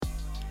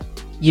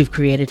You've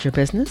created your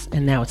business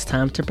and now it's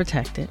time to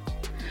protect it.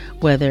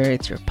 Whether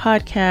it's your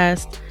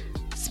podcast,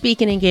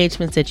 speaking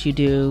engagements that you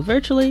do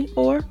virtually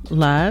or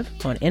live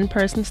on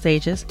in-person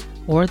stages,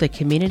 or the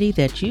community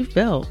that you've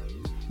built,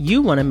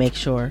 you want to make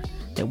sure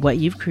that what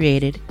you've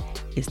created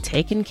is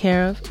taken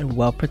care of and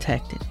well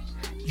protected.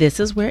 This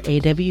is where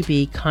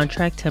AWB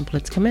contract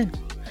templates come in.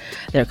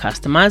 They're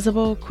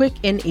customizable, quick,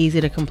 and easy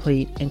to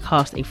complete, and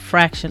cost a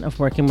fraction of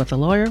working with a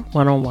lawyer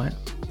one-on-one.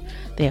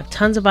 They have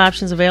tons of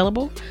options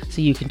available,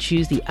 so you can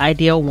choose the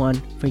ideal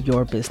one for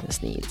your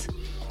business needs.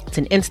 It's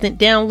an instant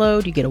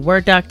download. You get a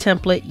Word doc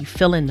template, you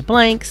fill in the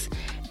blanks,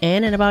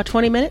 and in about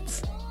 20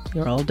 minutes,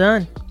 you're all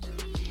done.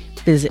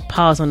 Visit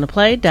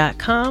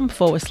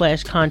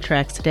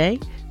pauseontheplay.com/contracts today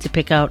to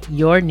pick out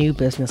your new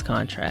business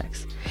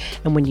contracts.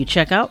 And when you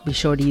check out, be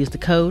sure to use the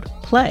code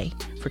PLAY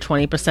for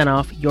 20%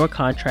 off your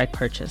contract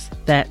purchase.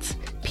 That's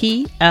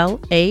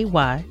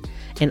PLAY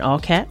in all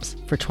caps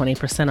for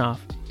 20%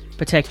 off.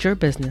 Protect your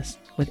business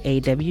with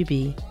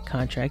AWB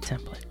contract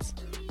templates.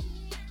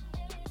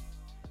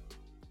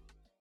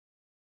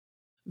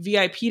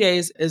 VIP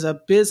Days is a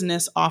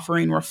business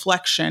offering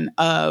reflection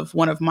of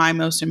one of my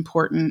most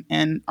important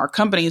and our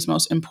company's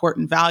most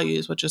important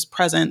values, which is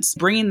presence,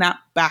 bringing that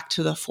back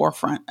to the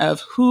forefront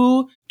of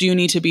who do you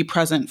need to be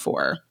present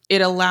for.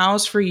 It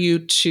allows for you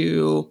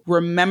to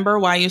remember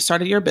why you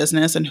started your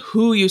business and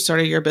who you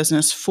started your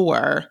business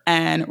for,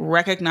 and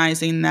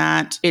recognizing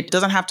that it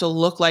doesn't have to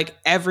look like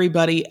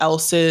everybody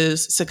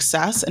else's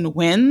success and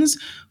wins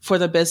for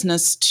the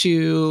business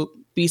to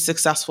be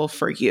successful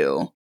for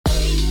you.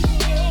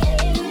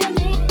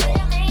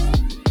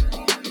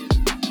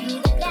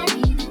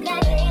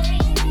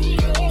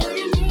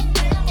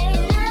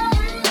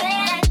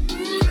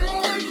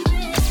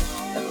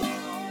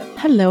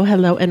 Hello,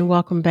 and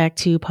welcome back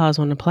to Pause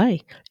on the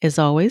Play. As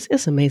always,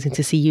 it's amazing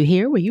to see you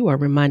here where you are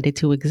reminded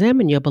to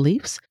examine your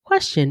beliefs,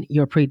 question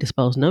your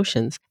predisposed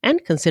notions,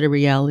 and consider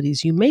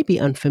realities you may be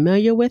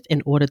unfamiliar with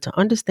in order to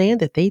understand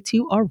that they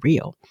too are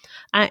real.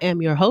 I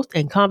am your host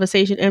and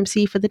conversation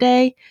MC for the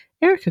day,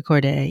 Erica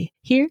Corday,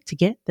 here to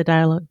get the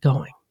dialogue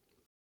going.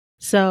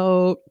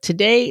 So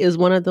today is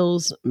one of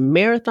those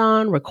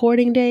marathon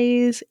recording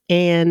days,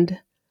 and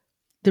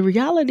the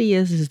reality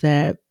is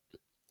that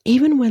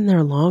even when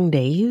they're long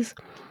days,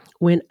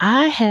 when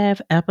I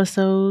have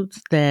episodes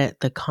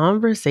that the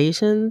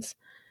conversations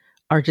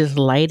are just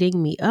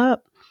lighting me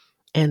up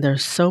and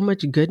there's so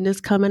much goodness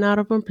coming out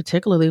of them,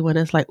 particularly when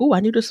it's like, oh, I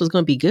knew this was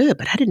going to be good,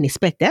 but I didn't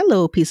expect that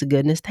little piece of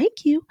goodness.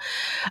 Thank you.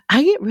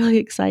 I get really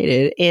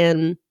excited.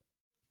 And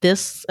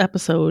this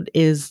episode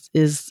is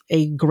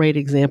a great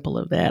example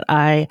of that.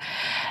 I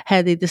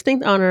had the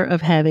distinct honor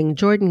of having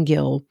Jordan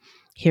Gill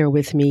here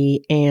with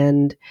me,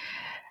 and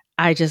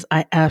I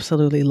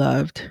absolutely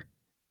loved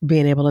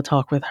being able to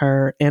talk with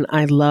her. And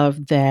I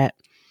love that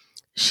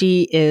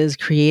she is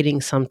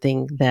creating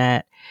something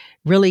that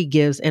really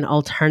gives an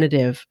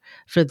alternative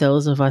for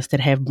those of us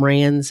that have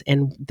brands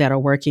and that are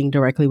working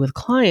directly with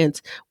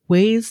clients,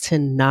 ways to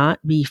not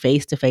be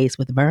face to face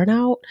with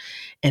burnout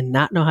and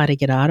not know how to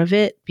get out of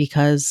it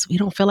because we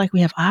don't feel like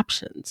we have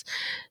options.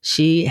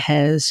 She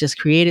has just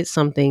created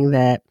something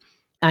that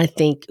I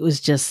think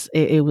was just,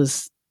 it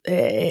was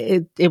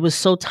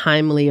so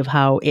timely of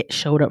how it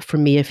showed up for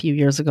me a few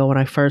years ago when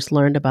I first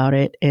learned about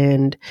it.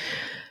 And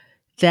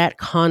that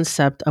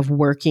concept of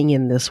working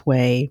in this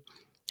way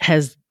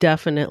has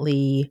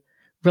definitely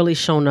really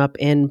shown up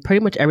in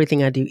pretty much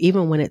everything I do.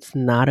 Even when it's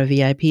not a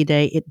VIP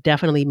day, it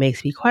definitely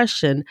makes me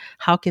question,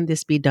 how can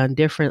this be done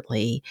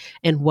differently?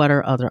 And what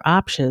are other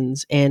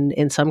options? And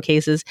in some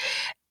cases,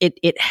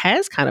 it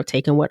has kind of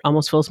taken what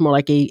almost feels more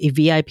like a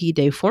VIP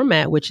day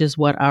format, which is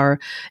what our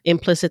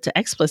implicit to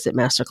explicit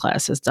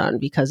masterclass has done,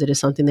 because it is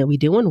something that we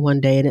do in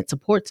one day and it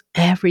supports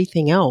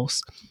everything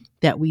else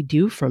that we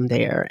do from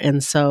there.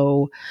 And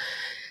so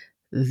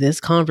this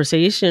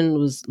conversation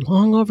was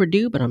long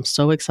overdue, but I'm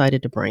so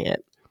excited to bring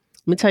it.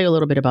 Let me tell you a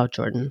little bit about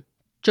Jordan.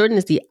 Jordan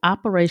is the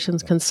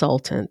operations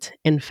consultant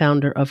and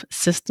founder of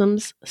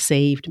Systems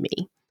Saved Me.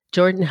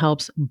 Jordan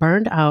helps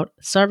burned out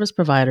service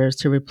providers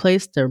to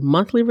replace their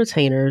monthly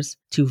retainers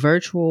to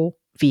virtual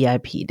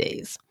VIP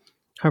days.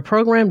 Her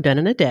program, Done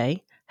in a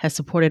Day, has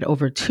supported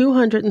over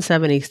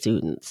 270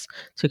 students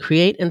to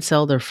create and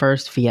sell their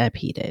first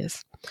VIP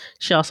days.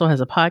 She also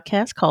has a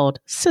podcast called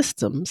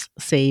Systems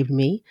Saved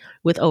Me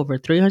with over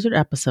 300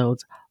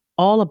 episodes,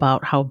 all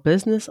about how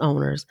business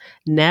owners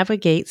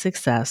navigate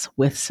success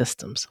with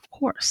systems, of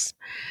course.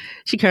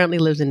 She currently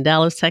lives in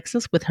Dallas,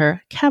 Texas with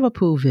her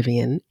Cavapoo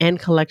Vivian and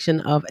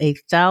collection of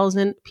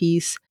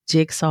 1,000-piece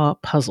jigsaw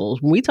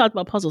puzzles. When we talked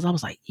about puzzles, I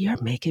was like,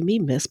 you're making me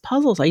miss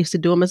puzzles. I used to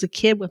do them as a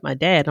kid with my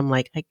dad. I'm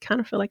like, I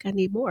kind of feel like I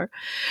need more.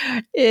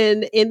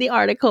 In the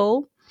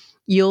article,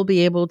 you'll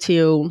be able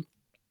to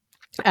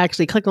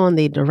actually click on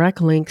the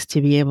direct links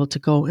to be able to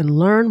go and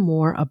learn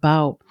more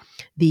about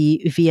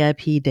the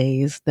VIP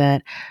days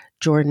that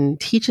Jordan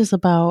teaches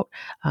about,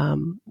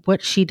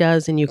 what she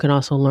does, and you can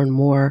also learn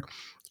more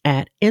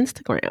at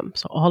Instagram.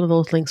 So all of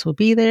those links will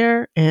be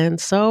there. And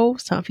so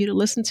it's time for you to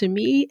listen to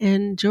me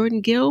and Jordan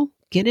Gill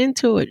get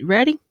into it.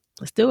 Ready?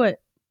 Let's do it.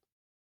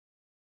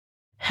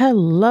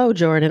 Hello,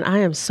 Jordan. I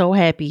am so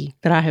happy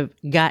that I have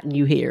gotten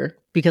you here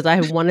because I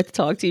have wanted to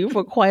talk to you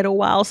for quite a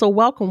while. So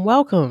welcome,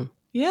 welcome.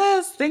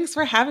 Yes, thanks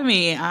for having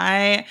me.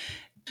 I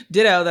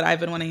ditto that I've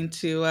been wanting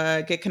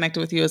to get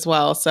connected with you as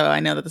well. So I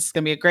know that this is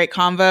going to be a great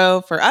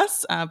convo for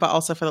us, but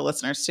also for the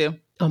listeners too.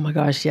 Oh my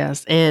gosh,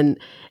 yes. And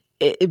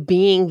it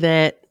being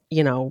that,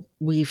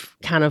 we've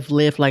kind of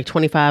lived like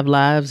 25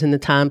 lives in the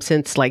time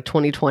since like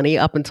 2020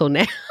 up until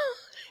now.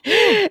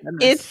 Oh,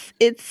 goodness.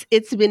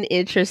 It's been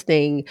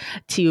interesting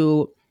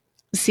to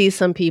see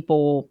some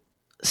people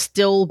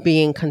still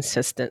being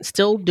consistent,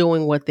 still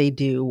doing what they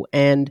do,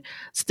 and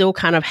still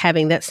kind of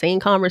having that same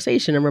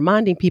conversation and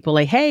reminding people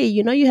like, hey,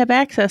 you have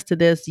access to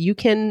this, you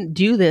can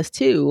do this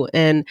too.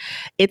 And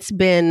it's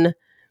been,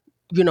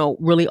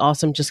 really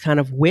awesome just kind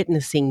of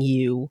witnessing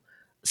you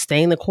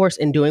staying the course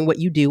and doing what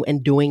you do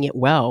and doing it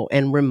well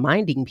and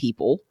reminding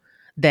people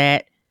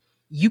that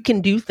you can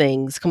do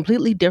things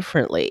completely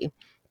differently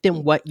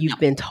than what Yeah. you've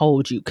been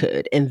told you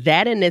could. And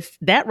that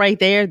right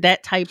there,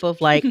 that type of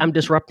like, I'm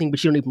disrupting,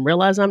 but you don't even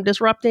realize I'm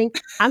disrupting.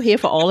 I'm here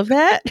for all of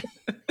that.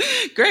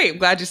 Great. I'm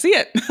glad you see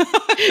it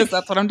because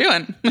that's what I'm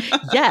doing.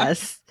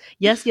 Yes.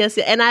 Yes, yes.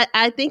 And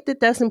I think that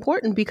that's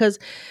important because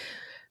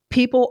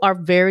people are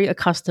very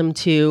accustomed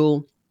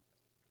to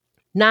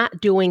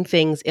not doing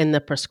things in the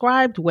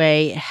prescribed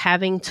way,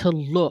 having to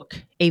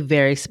look a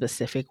very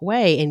specific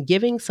way, and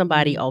giving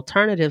somebody Mm,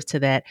 alternatives to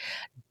that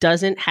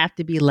doesn't have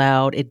to be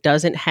loud. It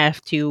doesn't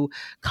have to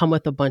come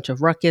with a bunch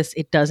of ruckus.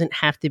 It doesn't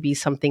have to be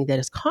something that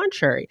is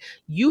contrary.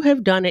 You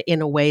have done it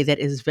in a way that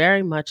is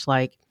very much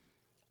like,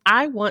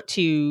 I want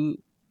to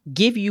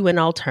give you an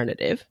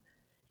alternative.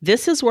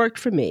 This has worked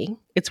for me.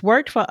 It's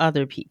worked for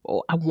other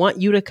people. I want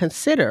you to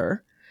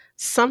consider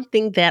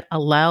something that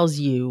allows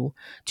you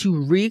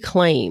to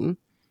reclaim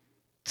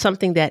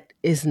something that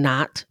is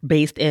not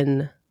based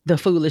in the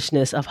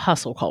foolishness of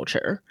hustle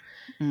culture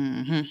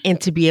hmm and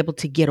to be able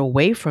to get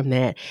away from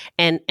that.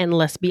 And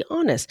let's be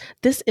honest,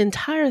 this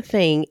entire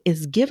thing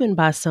is given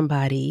by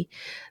somebody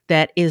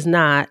that is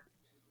not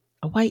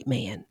a white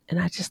man. And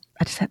I just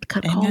have to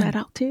kind of call that Amen.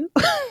 out too.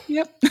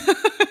 Yep.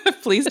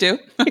 Please do.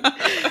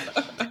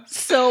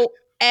 So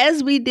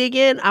as we dig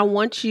in, I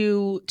want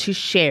you to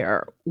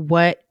share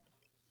what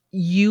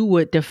you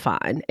would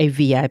define a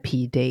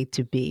VIP day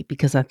to be,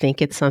 because I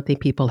think it's something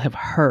people have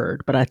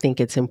heard, but I think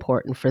it's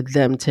important for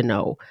them to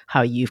know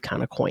how you've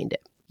kind of coined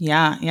it.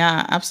 Yeah,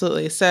 yeah,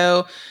 absolutely.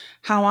 So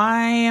how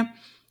I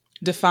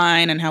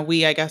define and how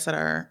we, I guess, at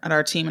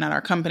our team and at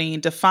our company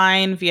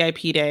define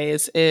VIP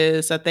days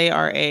is that they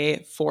are a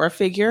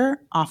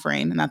four-figure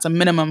offering, and that's a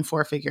minimum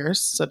four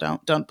figures. So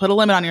don't put a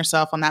limit on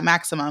yourself on that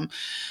maximum.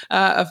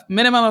 A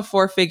minimum of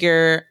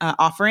four-figure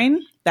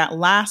offering that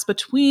lasts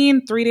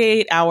between 3 to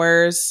 8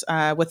 hours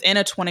within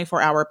a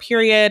 24-hour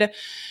period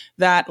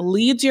that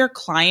leads your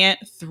client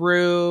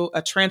through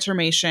a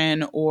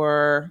transformation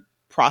or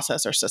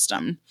process or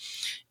system.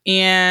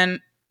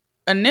 And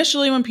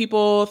initially when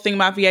people think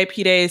about VIP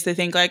days, they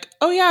think like,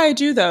 oh yeah, I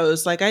do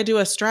those. Like I do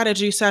a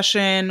strategy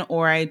session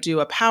or I do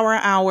a power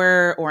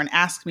hour or an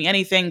ask me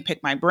anything,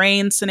 pick my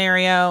brain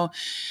scenario.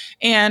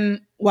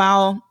 And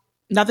while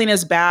nothing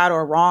is bad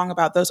or wrong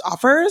about those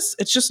offers,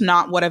 it's just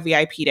not what a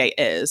VIP day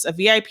is. A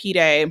VIP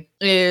day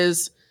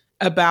is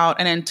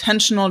about an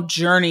intentional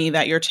journey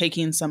that you're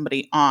taking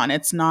somebody on.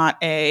 It's not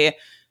a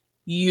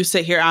you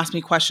sit here, ask me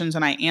questions,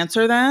 and I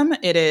answer them.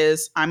 It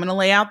is, I'm going to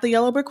lay out the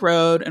yellow brick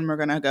road and we're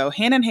going to go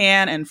hand in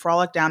hand and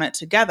frolic down it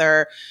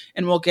together,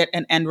 and we'll get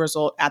an end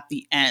result at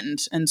the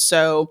end. And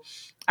so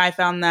I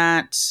found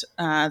that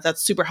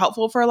that's super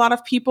helpful for a lot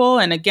of people.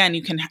 And again,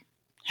 you can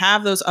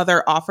have those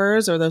other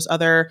offers or those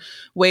other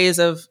ways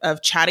of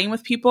chatting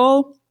with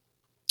people.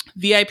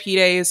 VIP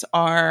days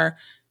are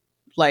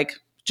like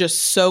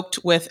just soaked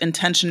with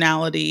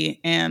intentionality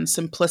and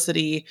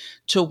simplicity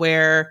to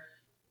where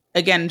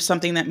again,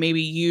 something that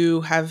maybe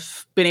you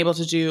have been able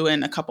to do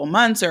in a couple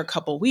months or a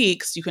couple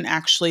weeks, you can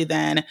actually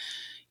then,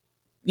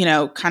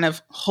 kind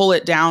of hull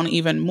it down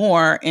even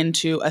more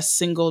into a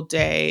single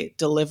day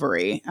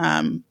delivery.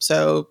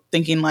 So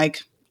thinking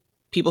like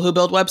people who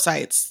build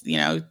websites,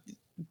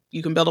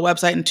 you can build a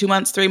website in 2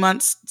 months, 3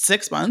 months,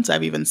 6 months,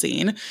 I've even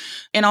seen.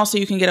 And also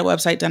you can get a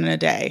website done in a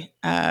day.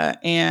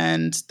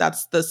 And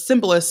that's the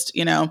simplest,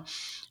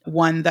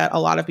 one that a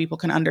lot of people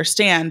can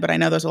understand. But I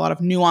know there's a lot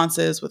of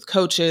nuances with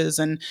coaches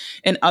and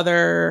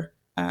other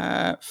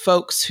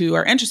folks who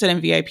are interested in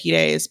VIP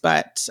days.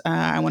 But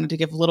I wanted to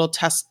give little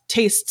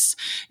tastes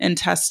and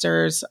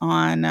testers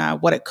on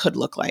what it could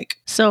look like.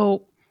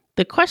 So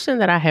the question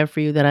that I have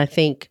for you that I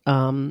think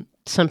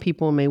some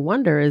people may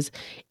wonder is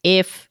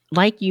if,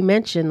 like you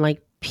mentioned,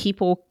 like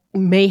people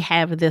may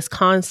have this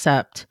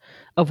concept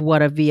of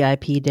what a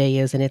VIP day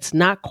is, and it's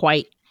not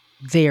quite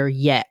there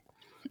yet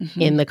in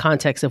Mm-hmm. the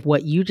context of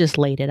what you just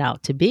laid it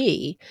out to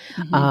be.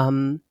 Mm-hmm.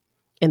 Um,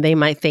 and they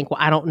might think, well,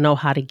 I don't know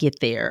how to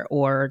get there,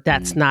 or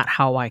that's Mm-hmm. not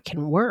how I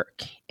can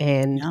work.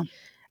 And Yeah.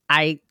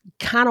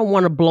 kind of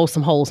want to blow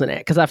some holes in it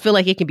because I feel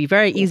like it can be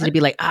very easy to be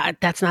like,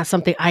 that's not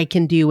something I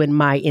can do in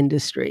my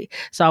industry.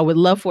 So I would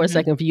love for a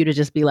second for you to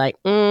just be like,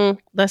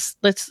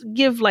 let's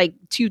give like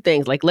two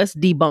things. Like, let's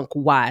debunk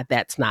why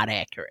that's not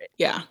accurate.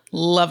 Yeah,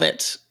 love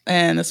it.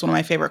 And that's one of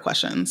my favorite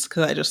questions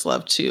because I just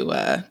love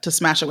to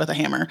smash it with a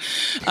hammer.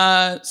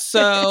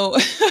 So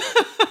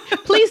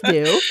please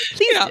do.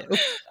 Please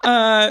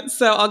do.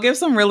 So I'll give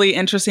some really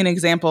interesting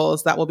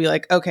examples that will be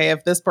like, okay,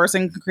 if this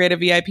person can create a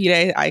VIP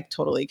day, I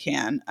totally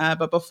can.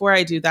 But before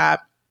I do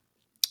that,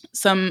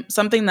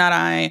 something that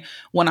I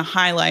want to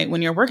highlight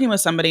when you're working with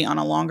somebody on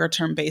a longer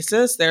term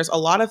basis, there's a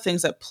lot of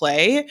things at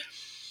play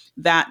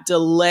that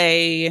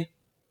delay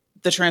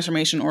the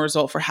transformation or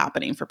result for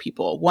happening for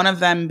people. One of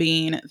them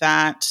being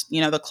that,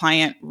 the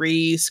client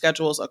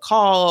reschedules a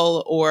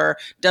call or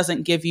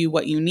doesn't give you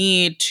what you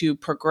need to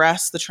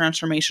progress the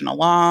transformation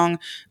along.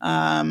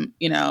 There's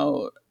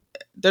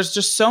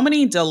just so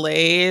many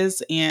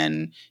delays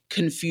and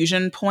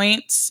confusion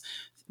points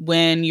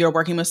when you're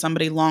working with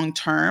somebody long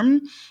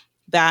term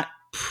that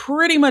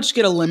pretty much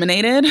get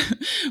eliminated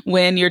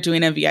when you're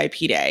doing a VIP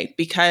day,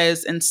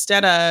 because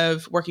instead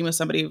of working with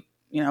somebody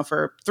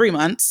for 3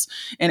 months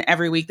and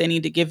every week they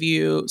need to give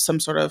you some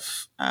sort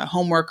of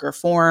homework or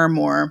form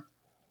or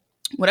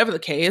whatever the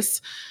case,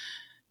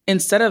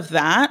 instead of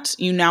that,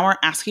 you now are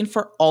asking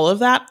for all of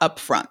that up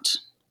front.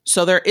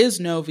 So there is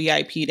no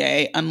VIP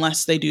day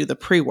unless they do the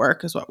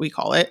pre-work, is what we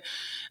call it,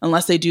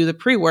 unless they do the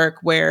pre-work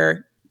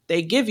where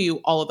they give you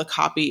all of the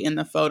copy in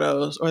the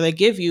photos, or they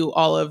give you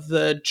all of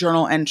the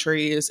journal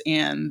entries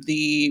and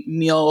the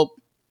meal,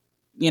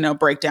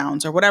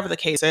 breakdowns, or whatever the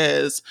case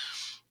is.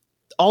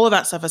 All of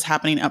that stuff is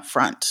happening up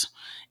front.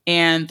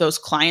 And those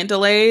client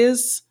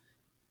delays,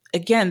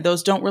 again,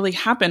 those don't really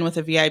happen with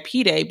a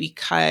VIP day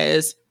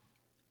because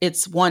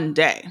it's one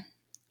day.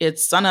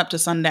 It's sun up to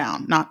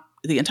sundown, not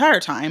the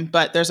entire time,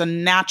 but there's a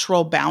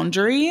natural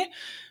boundary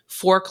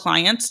for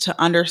clients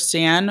to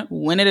understand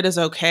when it is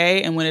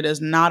okay and when it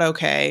is not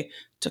okay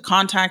to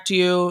contact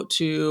you,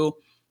 to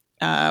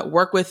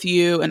work with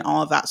you, and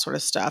all of that sort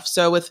of stuff.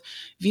 So with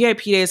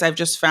VIP days, I've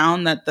just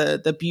found that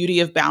the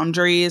beauty of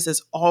boundaries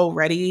is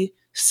already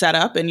set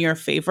up in your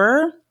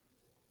favor,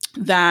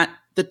 that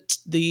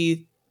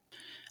the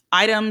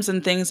items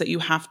and things that you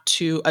have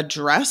to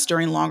address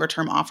during longer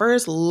term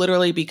offers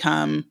literally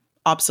become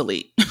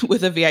obsolete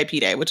with a VIP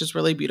day, which is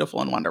really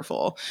beautiful and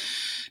wonderful.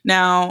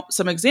 Now,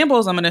 some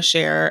examples I'm going to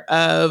share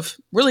of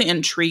really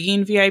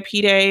intriguing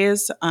VIP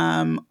days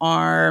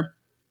are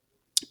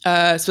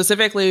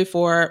specifically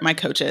for my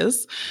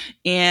coaches.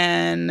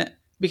 And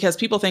because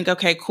people think,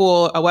 okay,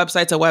 cool, a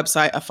website's a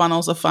website, a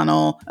funnel's a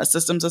funnel, a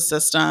system's a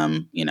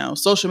system,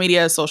 social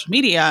media is social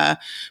media.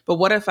 But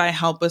what if I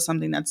help with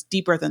something that's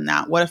deeper than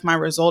that? What if my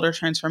result or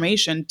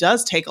transformation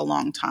does take a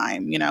long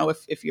time?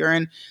 If you're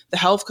in the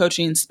health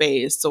coaching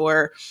space,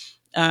 or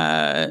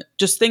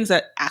just things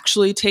that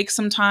actually take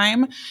some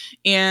time.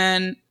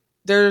 And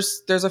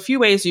there's a few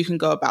ways you can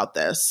go about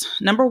this.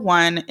 Number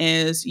one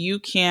is you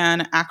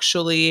can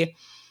actually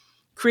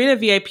create a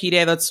VIP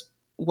day that's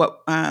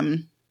what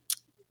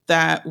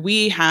that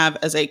we have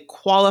as a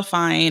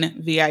qualifying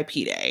VIP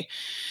day.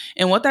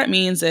 And what that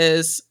means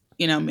is,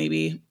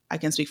 maybe I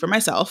can speak for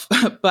myself,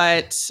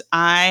 but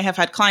I have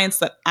had clients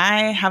that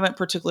I haven't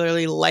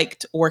particularly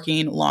liked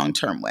working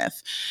long-term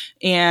with.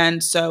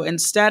 And so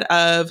instead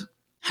of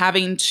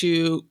having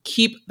to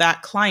keep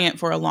that client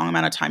for a long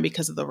amount of time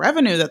because of the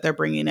revenue that they're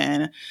bringing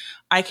in,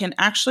 I can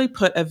actually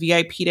put a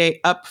VIP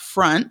day up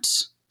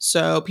front.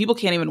 So people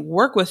can't even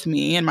work with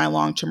me and my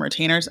long-term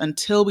retainers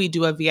until we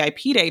do a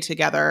VIP day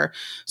together.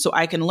 So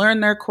I can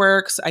learn their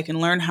quirks. I can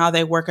learn how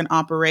they work and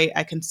operate.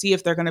 I can see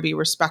if they're going to be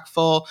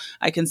respectful.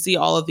 I can see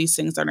all of these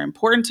things that are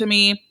important to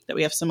me, that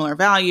we have similar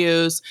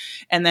values.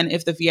 And then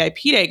if the VIP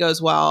day goes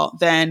well,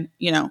 then,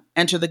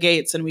 enter the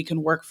gates and we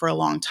can work for a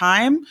long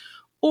time.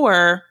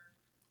 Or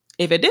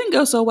if it didn't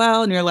go so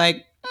well and you're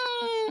like,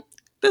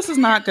 this is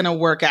not going to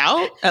work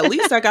out, at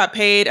least I got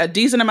paid a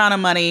decent amount of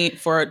money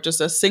for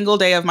just a single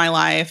day of my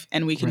life,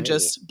 and we can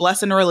just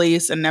bless and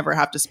release and never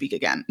have to speak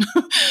again.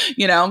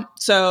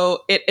 So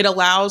it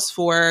allows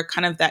for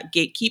kind of that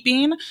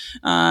gatekeeping,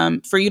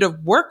 for you to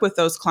work with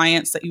those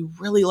clients that you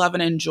really love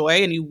and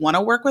enjoy and you want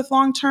to work with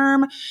long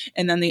term.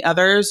 And then the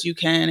others you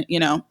can,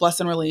 bless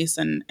and release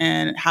and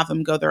have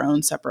them go their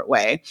own separate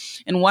way.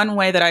 And one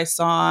way that I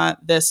saw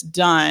this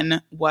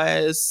done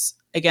was,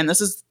 again,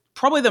 this is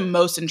probably the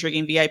most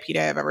intriguing VIP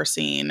day I've ever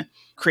seen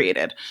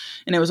created.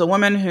 And it was a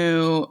woman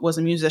who was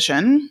a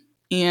musician,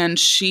 and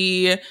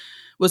she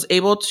was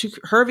able to,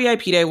 her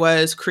VIP day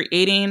was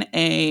creating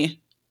a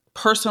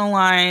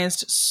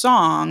personalized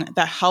song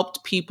that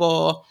helped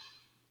people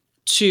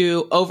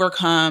to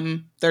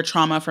overcome their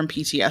trauma from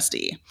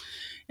PTSD.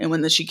 And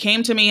when she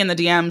came to me in the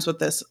DMs with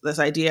this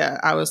idea,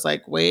 I was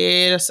like,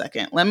 wait a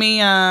second, let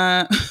me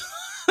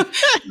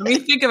let me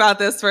think about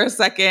this for a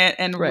second.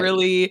 And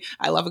really,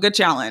 I love a good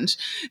challenge.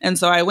 And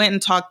so I went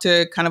and talked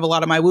to kind of a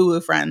lot of my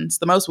woo-woo friends.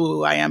 The most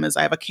woo-woo I am is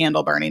I have a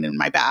candle burning in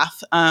my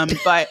bath.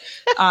 But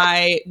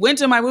I went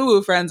to my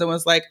woo-woo friends and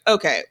was like,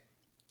 okay,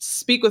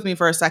 speak with me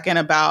for a second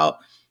about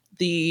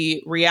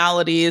the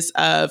realities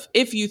of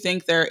if you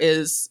think there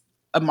is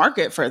a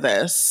market for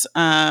this.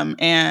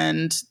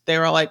 And they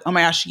were like, oh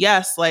my gosh,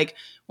 yes. Like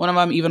one of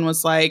them even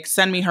was like,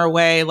 send me her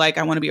way. Like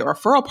I want to be a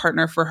referral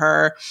partner for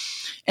her.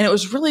 And it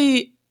was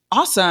really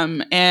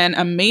awesome and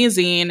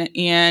amazing.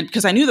 And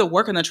because I knew the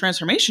work and the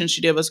transformation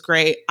she did was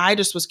great, I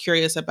just was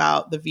curious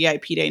about the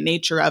VIP day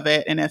nature of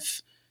it and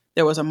if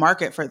there was a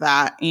market for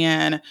that.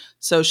 And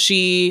so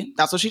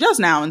that's what she does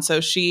now. And so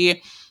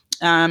she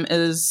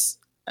is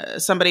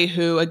somebody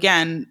who,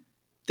 again,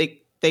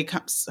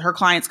 her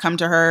clients come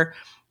to her,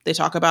 they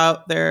talk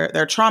about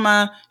their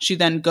trauma. She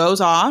then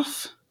goes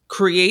off,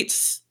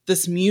 creates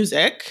this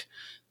music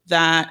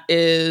that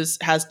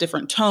has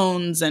different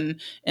tones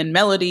and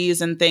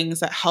melodies and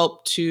things that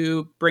help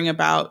to bring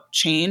about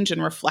change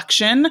and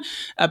reflection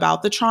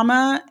about the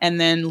trauma. And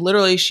then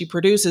literally she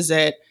produces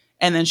it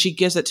and then she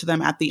gives it to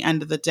them at the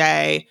end of the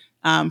day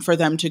for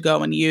them to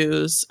go and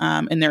use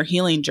in their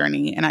healing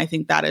journey. And I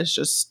think that is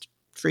just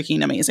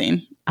freaking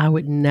amazing. I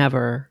would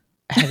never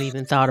have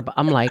even thought about.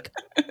 I'm like,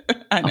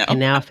 I know. Okay,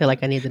 now I feel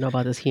like I need to know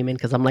about this human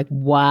because I'm like,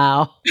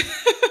 wow.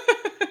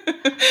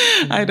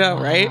 I know,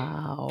 Wow.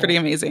 right? Pretty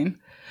amazing.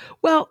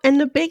 Well,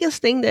 and the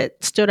biggest thing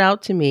that stood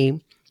out to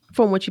me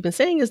from what you've been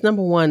saying is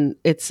number one,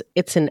 it's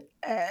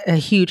a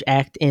huge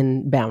act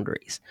in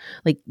boundaries,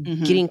 like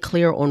getting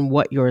clear on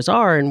what yours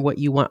are and what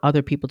you want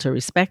other people to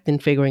respect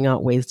and figuring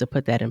out ways to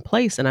put that in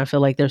place. And I feel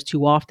like there's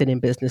too often in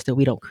business that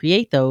we don't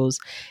create those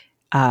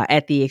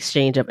at the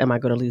exchange of, am I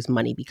going to lose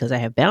money because I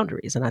have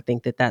boundaries? And I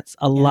think that that's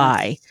a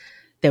lie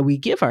that we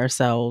give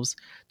ourselves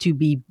to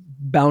be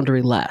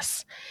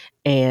boundaryless.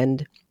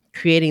 And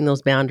creating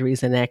those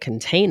boundaries in that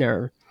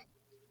container,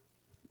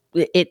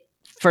 it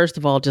first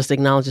of all just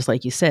acknowledges,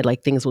 like you said,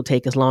 like things will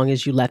take as long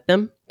as you let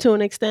them to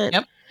an extent.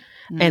 Yep.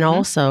 And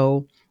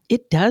also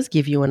it does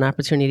give you an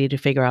opportunity to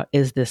figure out,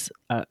 is this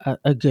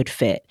a good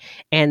fit?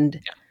 And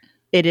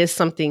it is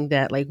something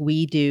that like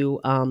we do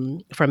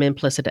from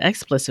implicit to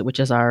explicit, which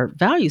is our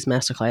values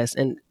masterclass.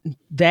 And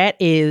that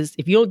is,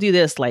 if you don't do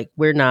this, like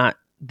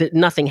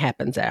nothing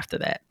happens after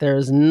that.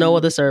 There's no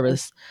other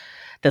service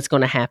that's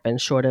going to happen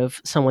short of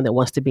someone that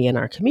wants to be in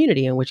our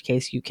community, in which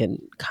case you can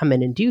come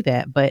in and do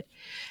that. But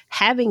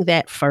having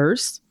that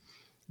first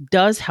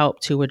does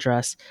help to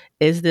address,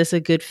 is this a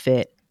good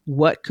fit?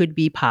 What could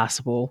be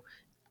possible?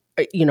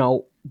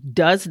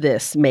 Does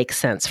this make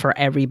sense for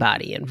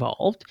everybody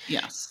involved?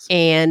 Yes.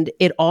 And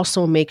it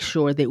also makes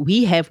sure that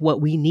we have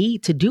what we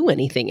need to do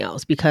anything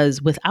else, because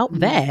without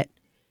that,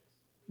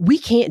 we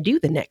can't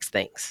do the next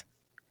things.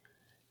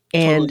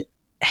 And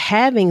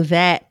having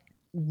that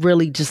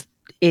really just,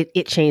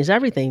 it changed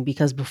everything,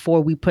 because before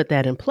we put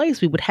that in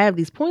place, we would have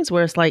these points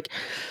where it's like,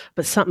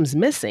 but something's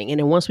missing. And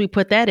then once we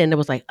put that in, it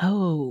was like,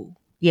 oh,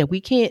 yeah,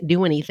 we can't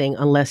do anything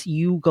unless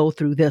you go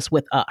through this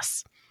with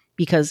us,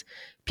 because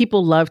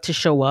people love to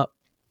show up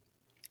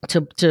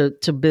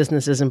to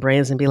businesses and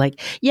brands and be like,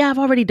 yeah, I've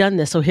already done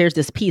this, so here's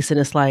this piece. And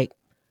it's like,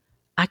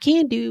 I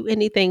can't do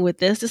anything with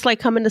this. It's like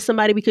coming to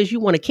somebody because you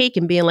want a cake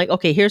and being like,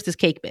 okay, here's this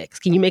cake mix.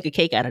 Can you make a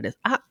cake out of this?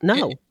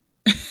 No.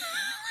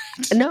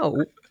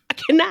 No, I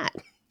cannot.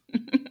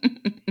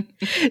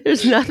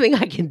 There's nothing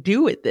I can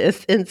do with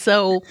this. And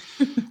so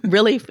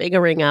really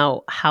figuring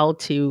out how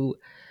to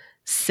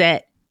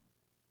set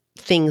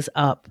things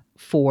up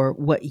for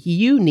what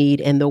you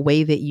need and the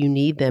way that you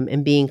need them,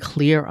 and being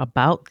clear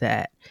about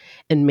that,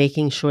 and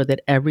making sure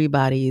that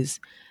everybody's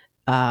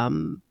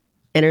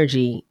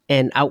energy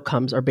and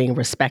outcomes are being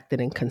respected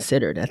and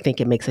considered. I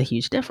think it makes a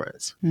huge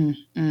difference.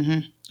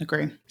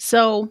 Agree.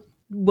 So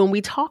when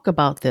we talk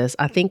about this,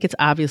 I think it's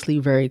obviously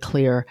very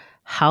clear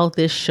how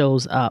this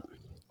shows up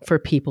for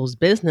people's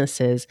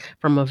businesses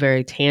from a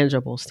very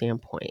tangible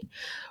standpoint.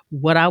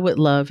 What I would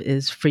love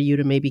is for you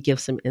to maybe give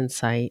some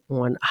insight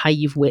on how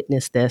you've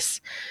witnessed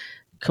this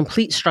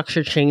complete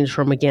structure change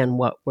from, again,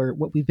 what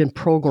we've been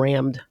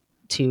programmed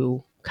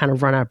to kind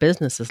of run our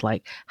businesses,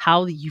 like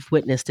how you've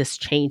witnessed this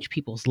change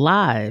people's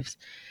lives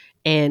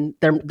and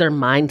their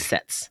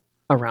mindsets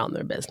around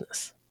their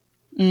business.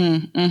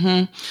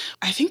 I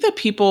think that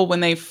people, when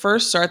they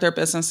first start their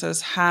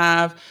businesses,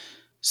 have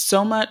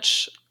so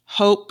much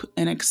hope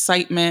and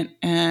excitement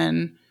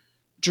and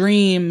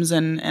dreams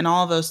and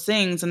all those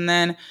things. And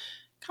then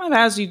kind of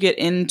as you get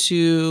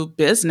into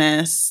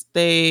business,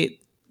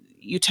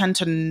 you tend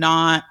to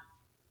not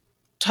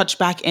touch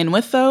back in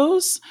with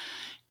those.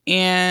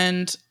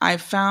 And I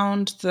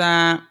found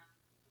that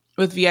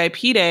with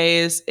VIP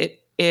days,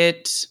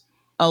 it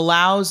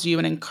allows you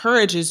and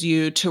encourages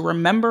you to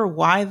remember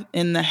why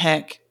in the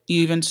heck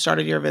you even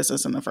started your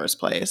business in the first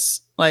place.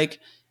 Like,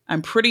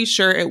 I'm pretty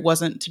sure it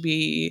wasn't to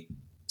be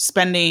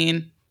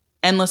spending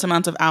endless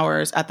amounts of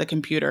hours at the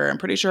computer. I'm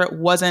pretty sure it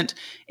wasn't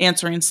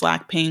answering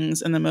Slack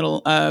pings in the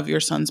middle of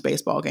your son's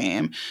baseball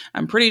game.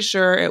 I'm pretty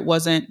sure it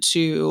wasn't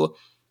to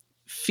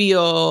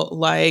feel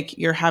like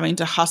you're having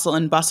to hustle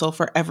and bustle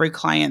for every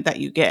client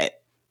that you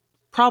get.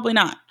 Probably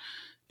not.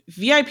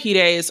 VIP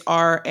days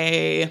are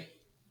a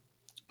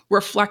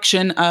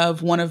reflection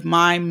of one of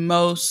my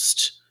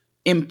most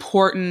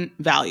important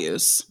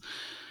values,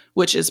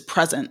 which is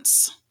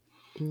presence.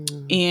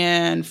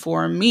 And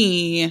for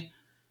me,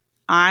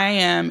 I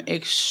am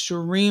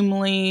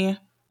extremely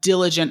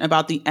diligent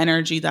about the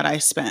energy that I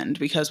spend,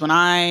 because when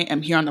I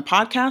am here on the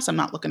podcast, I'm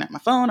not looking at my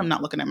phone. I'm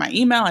not looking at my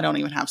email. I don't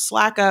even have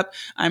Slack up.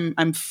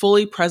 I'm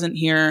fully present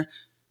here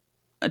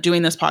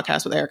doing this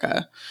podcast with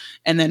Erica.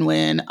 And then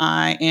when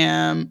I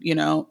am,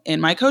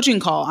 in my coaching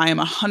call, I am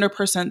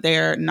 100%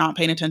 there, not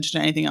paying attention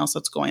to anything else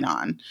that's going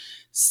on.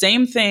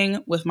 Same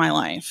thing with my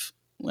life.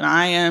 When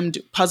I am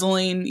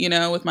puzzling,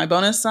 with my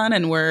bonus son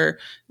and we're,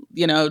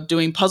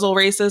 doing puzzle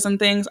races and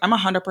things, I'm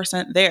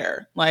 100%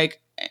 there.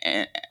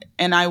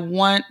 And I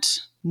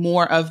want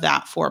more of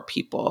that for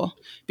people,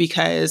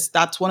 because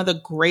that's one of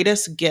the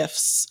greatest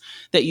gifts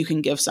that you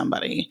can give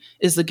somebody,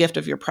 is the gift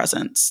of your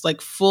presence, like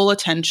full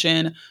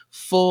attention,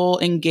 full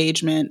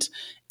engagement.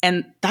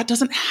 And that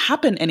doesn't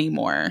happen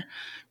anymore,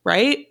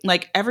 right?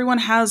 Like everyone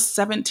has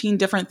 17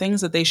 different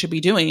things that they should be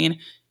doing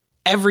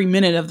every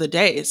minute of the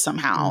day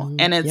somehow.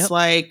 And it's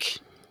like,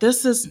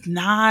 this is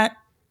not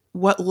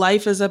what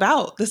life is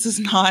about. This is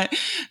not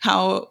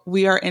how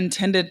we are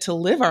intended to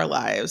live our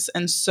lives.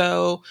 And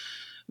so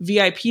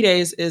VIP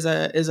Days is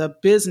a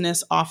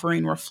business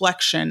offering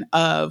reflection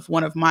of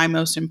one of my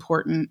most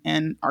important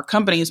and our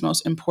company's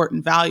most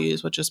important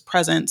values, which is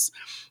presence,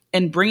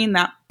 and bringing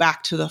that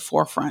back to the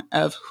forefront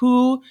of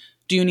who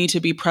do you need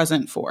to be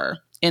present for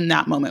in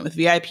that moment. With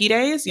VIP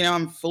Days,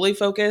 I'm fully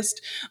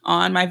focused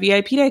on my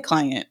VIP Day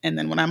client. And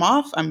then when I'm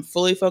off, I'm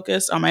fully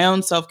focused on my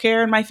own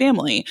self-care and my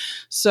family.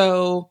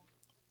 So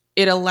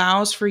it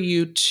allows for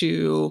you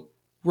to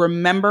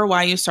remember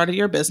why you started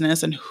your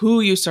business and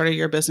who you started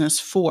your business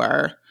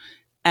for,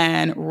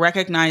 and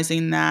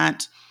recognizing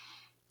that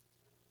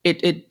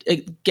it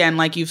again,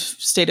 like you've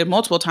stated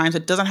multiple times,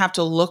 it doesn't have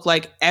to look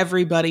like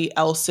everybody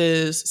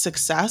else's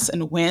success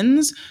and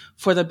wins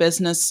for the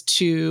business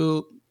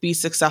to be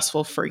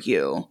successful for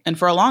you. And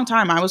for a long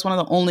time, I was one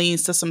of the only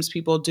systems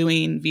people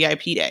doing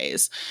VIP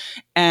Days,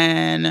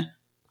 and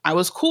I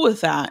was cool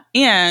with that.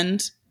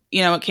 And,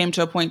 it came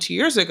to a point 2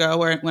 years ago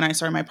when I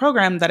started my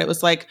program that it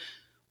was like,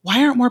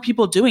 why aren't more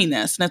people doing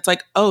this? And it's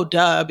like, oh,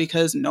 duh,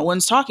 because no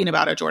one's talking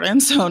about it, Jordan.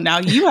 So now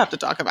you have to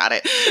talk about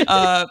it.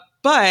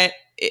 But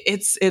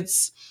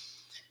it's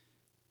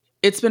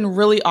been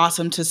really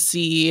awesome to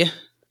see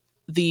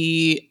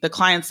the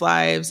clients'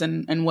 lives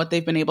and what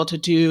they've been able to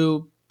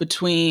do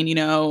between,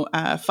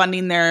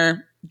 funding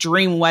their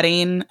dream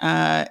wedding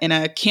in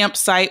a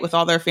campsite with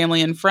all their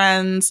family and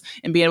friends,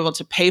 and being able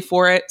to pay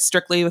for it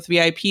strictly with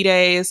VIP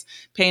Days,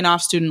 paying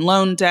off student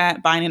loan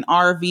debt, buying an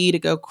RV to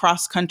go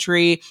cross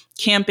country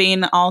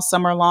camping all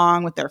summer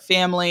long with their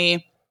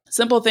family.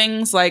 Simple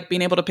things like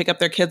being able to pick up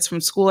their kids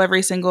from school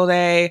every single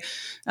day,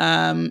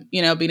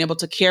 being able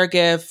to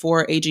caregive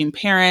for aging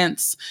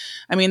parents.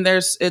 I mean,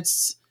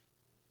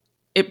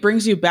 it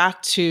brings you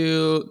back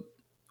to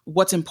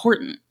what's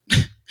important.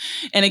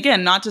 And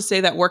again, not to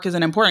say that work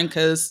isn't important,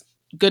 because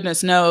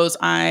goodness knows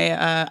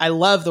I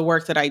love the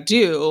work that I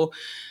do,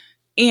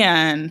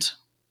 and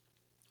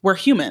we're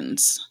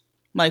humans.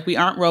 Like, we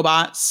aren't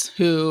robots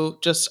who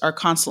just are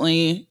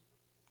constantly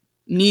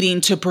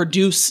needing to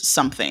produce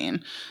something.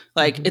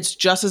 Like, it's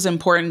just as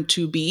important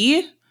to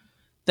be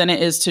than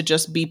it is to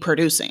just be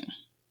producing.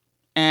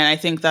 And I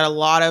think that a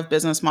lot of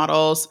business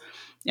models,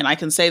 and I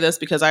can say this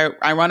because I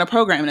run a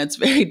program and it's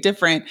very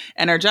different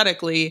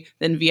energetically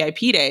than VIP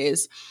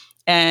Days.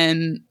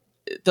 And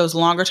those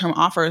longer term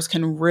offers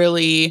can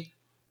really,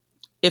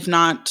 if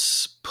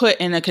not put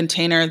in a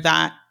container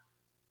that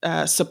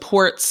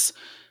supports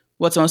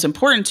what's most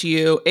important to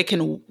you, it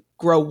can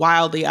grow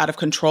wildly out of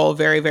control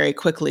very, very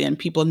quickly, and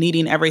people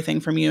needing everything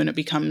from you, and it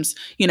becomes,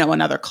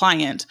 another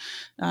client.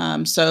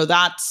 So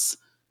that's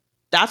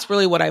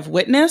really what I've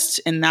witnessed,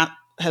 and that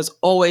has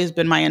always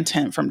been my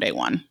intent from day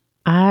one.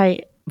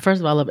 First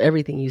of all, I love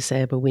everything you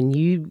said, but when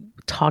you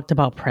talked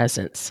about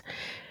presence,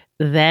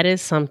 that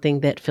is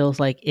something that feels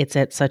like it's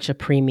at such a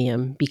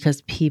premium,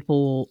 because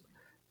people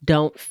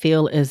don't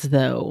feel as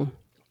though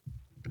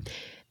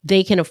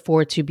they can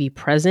afford to be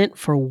present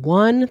for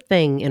one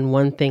thing and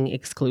one thing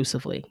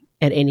exclusively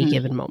at any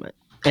given moment,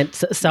 and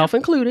self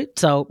included.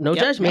 So no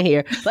judgment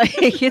here. Like,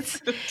 it's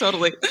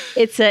totally.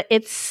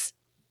 It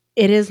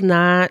is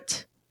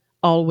not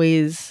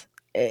always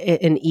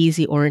an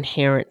easy or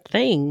inherent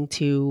thing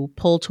to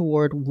pull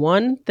toward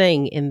one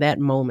thing in that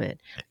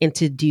moment and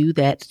to do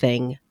that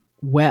thing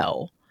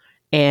well,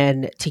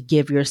 and to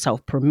give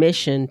yourself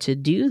permission to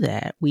do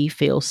that. We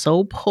feel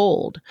so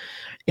pulled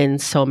in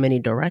so many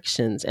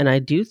directions. And I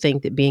do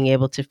think that being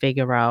able to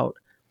figure out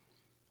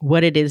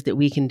what it is that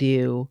we can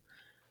do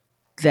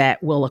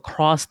that will,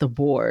 across the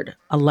board,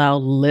 allow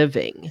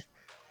living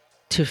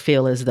to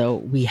feel as though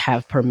we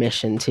have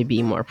permission to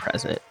be more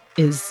present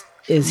is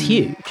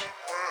huge.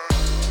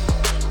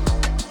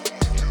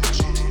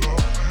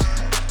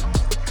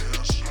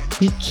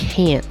 We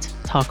can't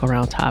talk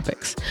around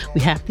topics.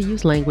 We have to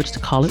use language to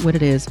call it what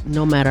it is,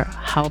 no matter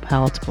how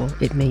palatable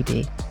it may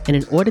be. And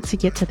in order to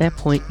get to that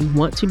point, you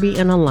want to be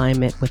in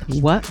alignment with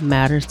what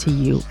matters to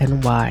you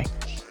and why.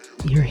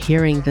 You're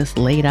hearing this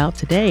laid out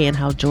today, and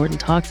how Jordan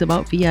talks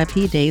about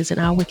VIP Days and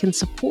how we can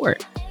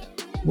support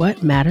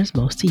what matters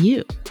most to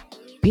you.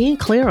 Being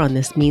clear on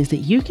this means that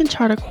you can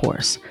chart a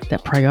course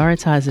that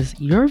prioritizes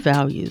your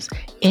values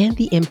and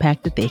the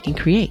impact that they can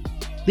create.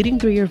 Leading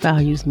through your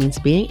values means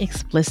being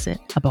explicit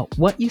about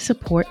what you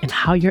support and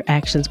how your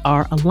actions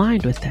are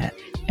aligned with that.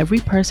 Every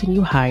person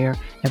you hire,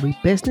 every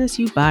business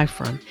you buy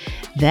from,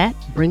 that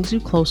brings you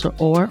closer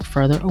or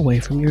further away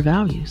from your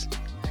values.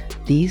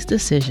 These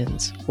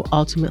decisions will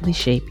ultimately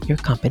shape your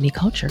company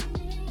culture.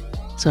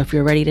 So if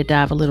you're ready to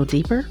dive a little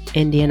deeper,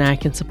 Indy and I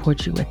can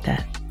support you with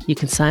that. You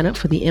can sign up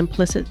for the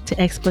Implicit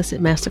to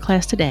Explicit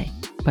Masterclass today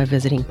by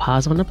visiting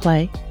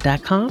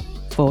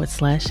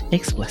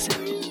pauseontheplay.com/explicit.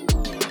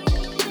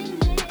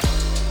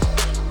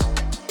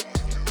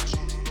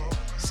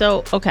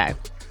 So, okay,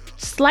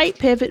 slight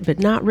pivot, but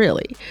not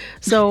really.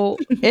 So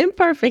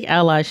imperfect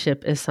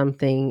allyship is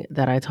something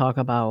that I talk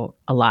about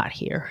a lot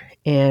here.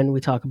 And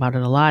we talk about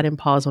it a lot in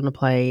Pause on the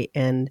Play.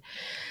 And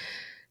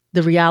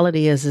the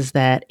reality is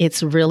that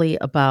it's really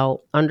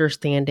about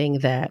understanding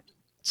that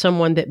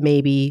someone that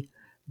maybe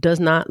does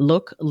not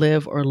look,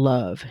 live, or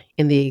love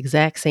in the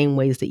exact same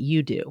ways that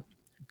you do,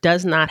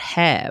 does not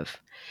have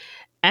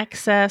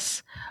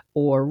access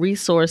or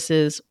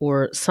resources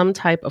or some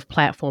type of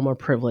platform or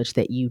privilege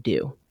that you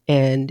do.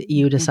 And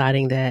you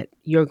deciding that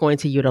you're going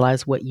to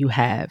utilize what you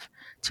have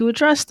to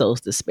address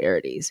those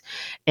disparities.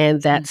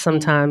 And that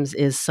sometimes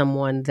is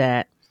someone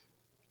that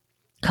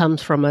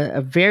comes from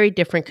a very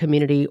different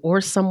community or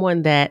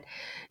someone that,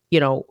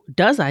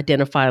 does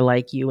identify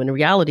like you. And the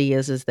reality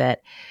is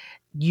that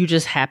you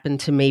just happen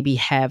to maybe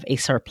have a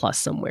surplus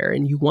somewhere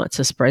and you want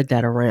to spread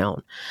that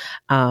around.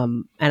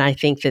 And I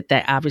think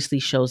that obviously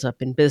shows up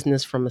in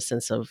business from a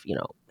sense of,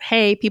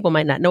 hey, people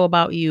might not know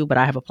about you, but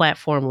I have a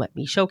platform. Let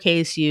me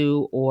showcase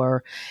you.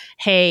 Or,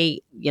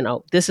 hey,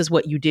 this is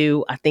what you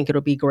do. I think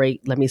it'll be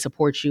great. Let me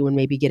support you and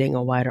maybe getting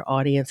a wider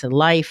audience in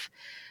life,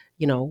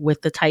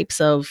 with the types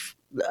of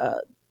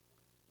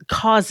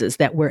causes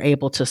that we're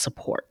able to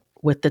support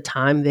with the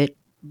time that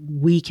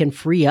we can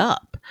free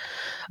up.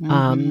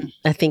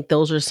 I think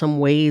those are some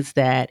ways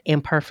that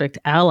imperfect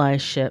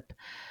allyship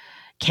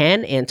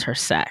can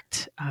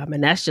intersect.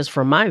 And that's just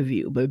from my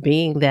view. But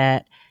being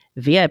that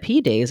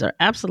VIP days are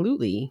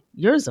absolutely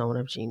your zone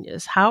of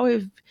genius, how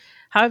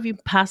have you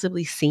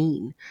possibly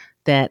seen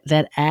that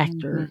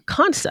act or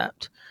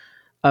concept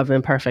of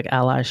imperfect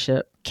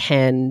allyship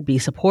can be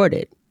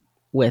supported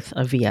with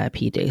a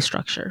VIP day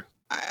structure?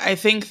 I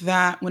think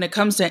that when it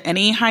comes to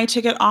any high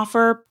ticket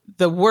offer,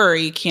 the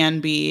worry can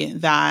be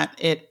that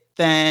it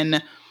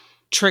then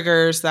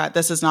triggers that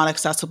this is not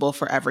accessible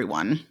for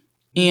everyone.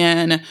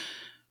 And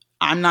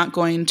I'm not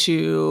going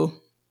to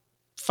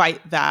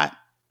fight that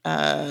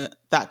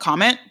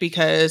comment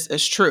because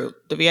it's true.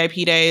 The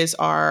VIP days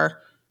are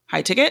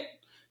high ticket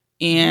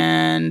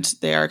and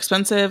they are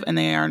expensive and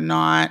they are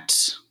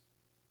not,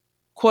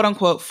 quote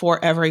unquote,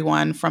 for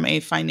everyone from a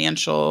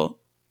financial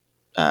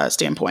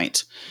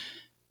standpoint.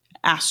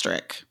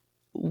 Asterisk.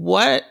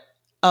 What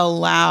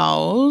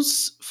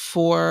allows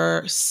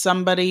for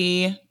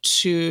somebody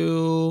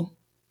to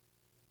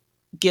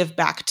give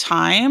back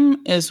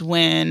time is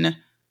when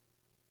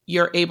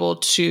you're able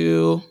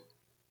to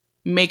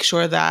make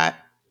sure that,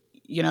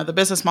 the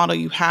business model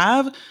you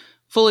have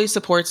fully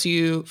supports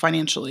you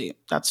financially.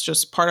 That's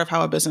just part of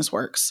how a business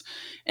works.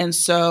 And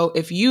so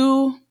if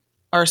you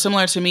are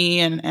similar to me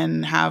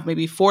and have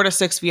maybe 4 to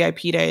 6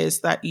 VIP days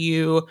that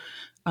you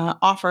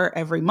offer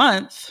every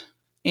month,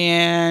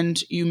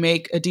 and you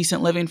make a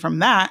decent living from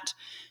that,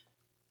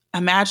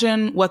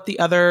 imagine what the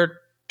other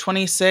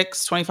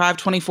 26, 25,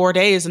 24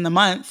 days in the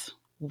month,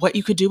 what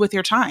you could do with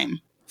your time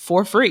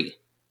for free,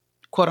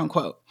 quote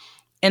unquote,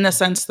 in the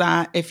sense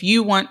that if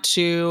you want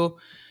to,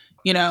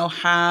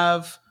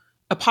 have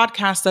a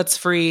podcast that's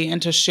free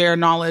and to share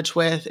knowledge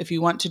with, if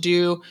you want to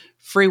do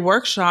free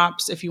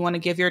workshops, if you want to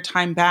give your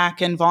time back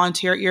and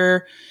volunteer at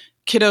your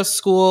kiddo's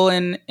school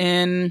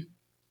in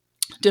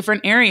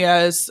different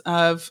areas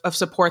of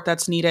support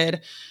that's needed,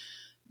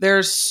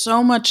 there's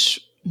so much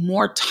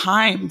more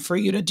time for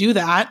you to do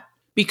that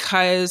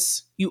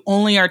because you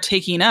only are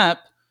taking up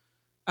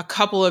a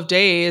couple of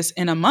days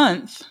in a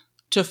month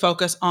to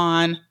focus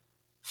on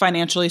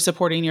financially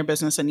supporting your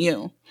business and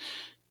you.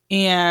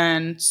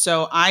 And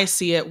so I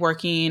see it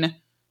working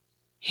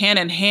hand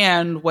in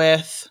hand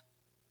with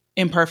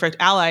imperfect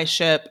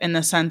allyship in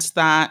the sense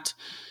that,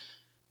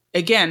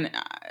 again,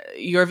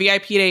 your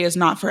VIP day is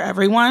not for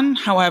everyone.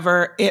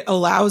 However, it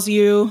allows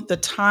you the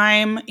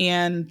time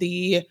and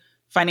the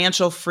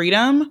financial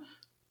freedom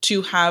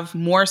to have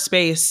more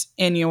space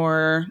in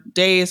your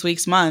days,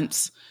 weeks,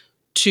 months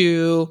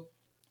to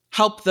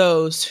help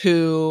those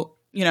who,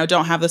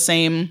 don't have the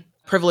same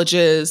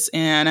privileges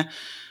and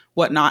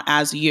whatnot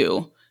as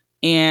you.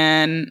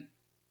 And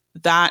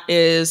that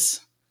is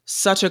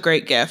such a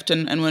great gift.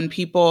 And when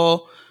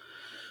people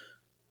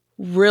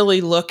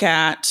really look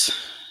at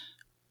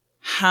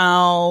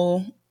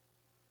how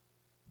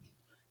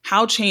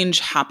change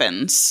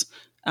happens,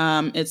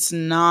 it's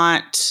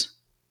not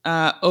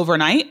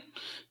overnight,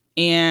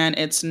 and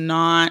it's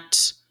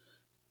not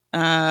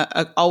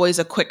always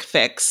a quick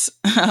fix.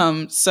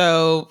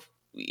 So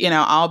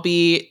I'll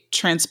be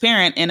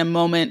transparent in a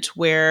moment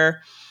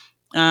where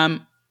I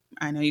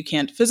know you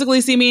can't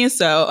physically see me,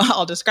 so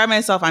I'll describe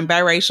myself. I'm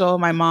biracial.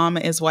 My mom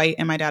is white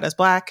and my dad is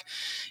black.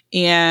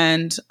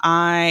 And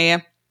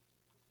I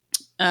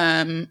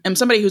am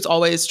somebody who's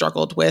always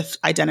struggled with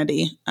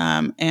identity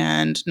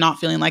and not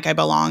feeling like I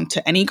belong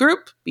to any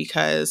group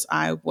because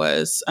I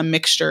was a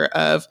mixture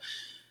of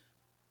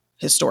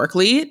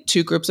historically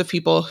two groups of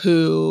people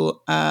who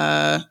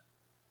have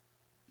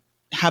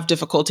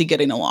difficulty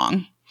getting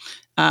along,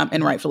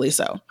 and rightfully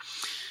so.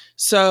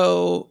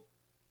 So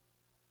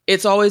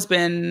it's always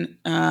been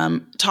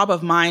top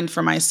of mind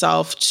for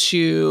myself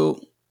to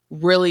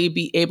really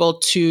be able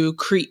to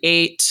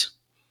create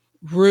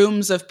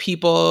rooms of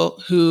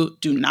people who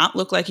do not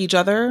look like each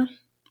other,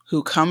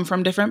 who come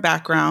from different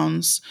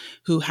backgrounds,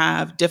 who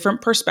have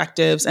different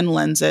perspectives and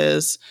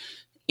lenses.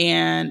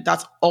 And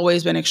that's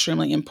always been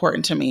extremely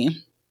important to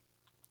me.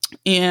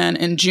 And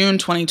in June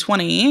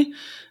 2020,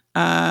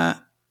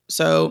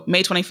 so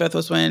May 25th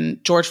was when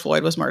George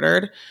Floyd was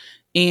murdered.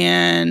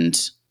 And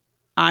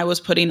I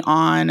was putting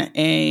on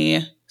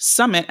a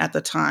summit at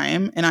the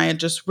time, and I had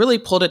just really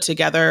pulled it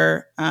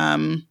together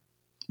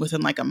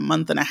within like a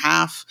month and a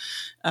half,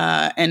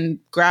 and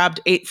grabbed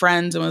 8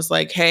 friends and was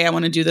like, hey, I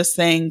want to do this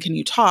thing. Can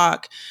you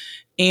talk?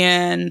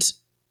 And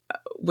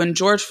when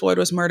George Floyd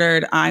was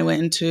murdered, I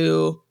went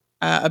into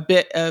a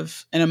bit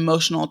of an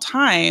emotional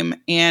time.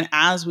 And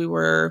as we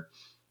were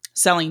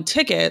selling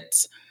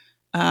tickets,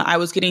 I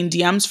was getting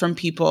DMs from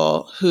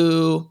people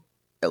who,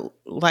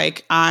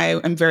 like, I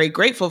am very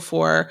grateful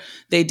for.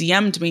 They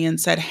DM'd me and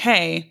said,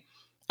 hey,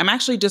 I'm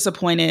actually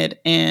disappointed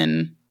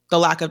in the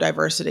lack of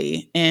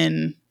diversity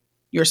in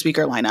your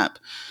speaker lineup.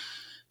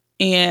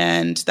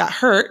 And that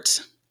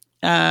hurt.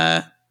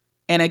 And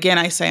again,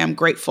 I say I'm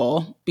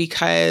grateful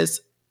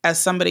because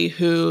as somebody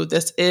who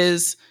this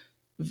is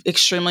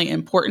extremely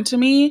important to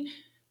me,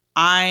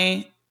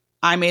 I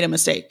made a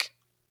mistake.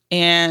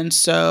 And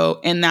so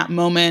in that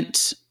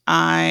moment,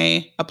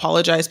 I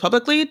apologized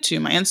publicly to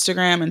my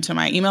Instagram and to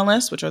my email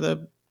list, which are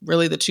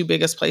really the 2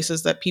 biggest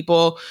places that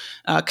people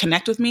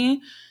connect with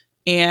me.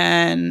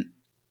 And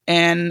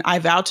I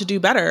vowed to do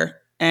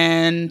better.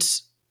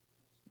 And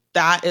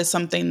that is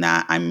something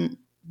that I'm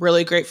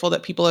really grateful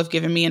that people have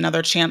given me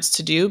another chance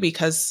to do,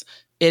 because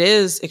it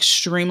is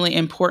extremely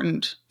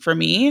important for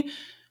me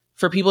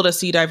for people to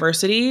see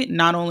diversity,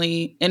 not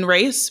only in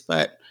race,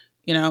 but,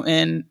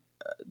 in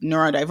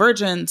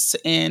neurodivergence,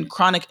 in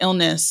chronic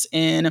illness,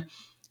 in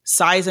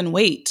size and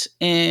weight,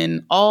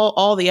 in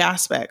all the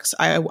aspects.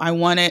 I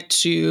want it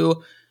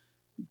to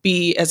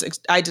be as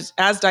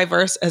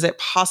diverse as it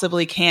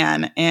possibly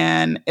can.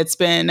 And it's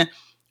been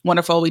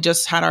wonderful. We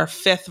just had our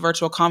 5th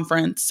virtual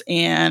conference,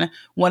 and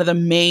one of the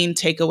main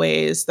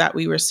takeaways that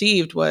we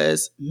received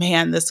was,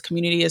 man, this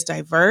community is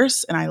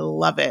diverse and I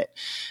love it.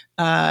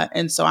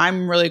 And so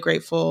I'm really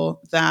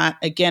grateful that,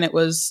 again, it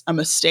was a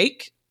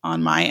mistake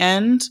on my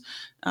end.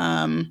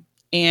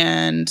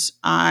 And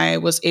I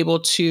was able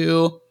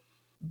to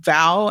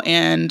vow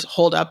and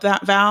hold up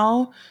that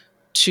vow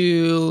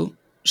to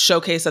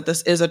showcase that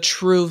this is a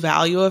true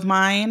value of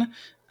mine,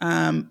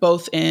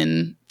 both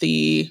in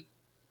the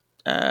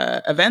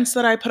events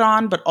that I put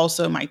on, but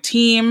also my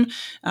team,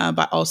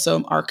 but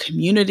also our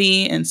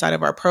community inside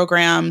of our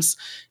programs.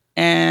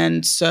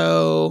 And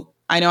so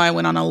I know I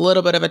went on a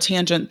little bit of a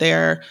tangent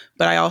there,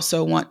 but I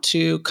also want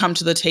to come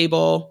to the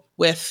table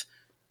with,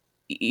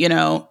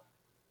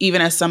 even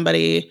as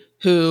somebody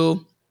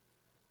who,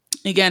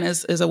 again,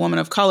 is a woman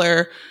of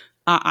color,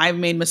 I've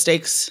made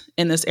mistakes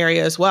in this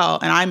area as well,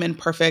 and I'm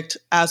imperfect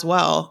as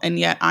well. And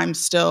yet I'm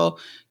still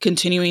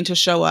continuing to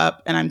show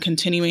up, and I'm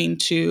continuing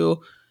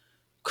to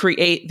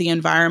create the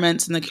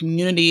environments and the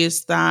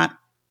communities that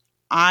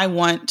I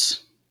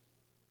want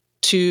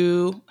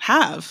to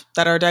have,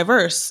 that are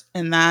diverse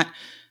and that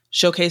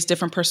showcase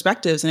different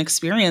perspectives and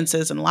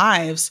experiences and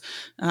lives.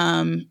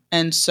 And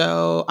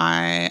so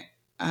I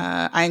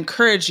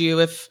encourage you,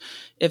 if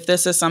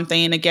this is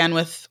something, again,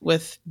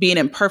 with being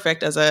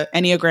imperfect as a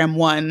Enneagram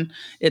 1,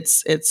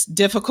 it's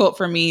difficult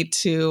for me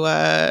to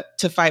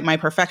fight my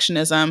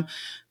perfectionism,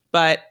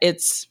 but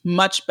it's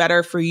much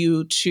better for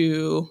you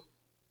to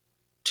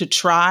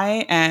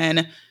try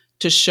and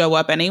to show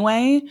up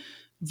anyway,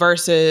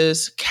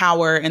 versus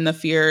cower in the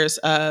fears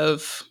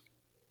of,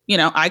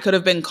 I could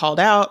have been called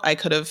out. I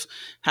could have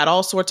had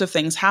all sorts of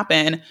things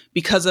happen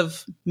because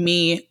of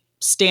me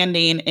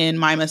standing in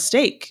my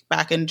mistake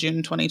back in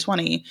June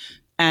 2020.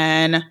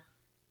 And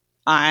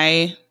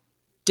I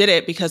did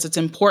it because it's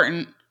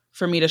important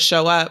for me to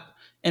show up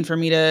and for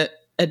me to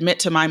admit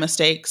to my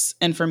mistakes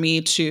and for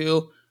me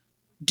to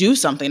do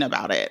something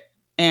about it.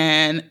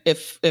 And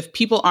if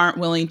people aren't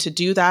willing to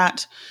do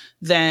that,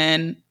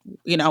 then,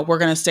 we're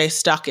going to stay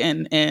stuck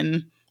in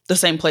the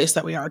same place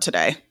that we are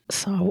today.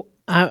 So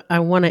I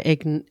want to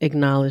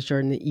acknowledge,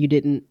 Jordan, that you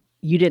didn't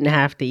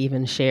have to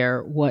even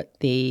share what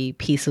the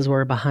pieces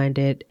were behind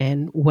it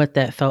and what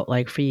that felt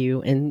like for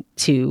you. And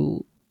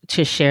to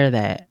share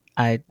that,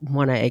 I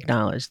want to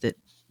acknowledge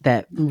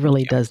that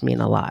really does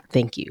mean a lot.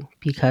 Thank you.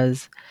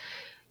 Because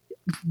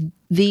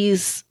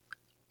these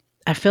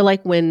I feel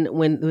like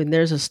when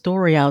there's a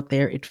story out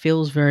there, it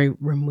feels very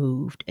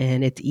removed,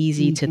 and it's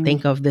easy to Hmm.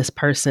 think of this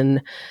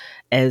person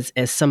as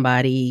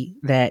somebody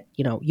that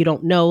you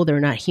don't know, they're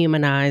not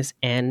humanized,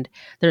 and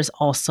there's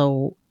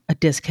also a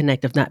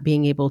disconnect of not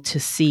being able to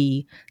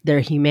see their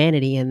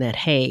humanity in that,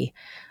 hey,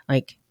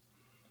 like,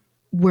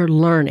 we're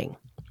learning,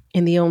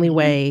 and the only Hmm.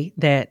 way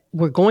that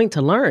we're going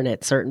to learn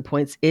at certain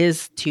points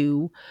is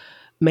to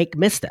make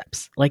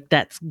missteps. Like,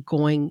 that's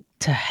going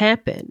to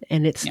happen,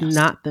 and it's Yes.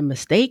 not the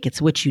mistake,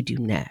 it's what you do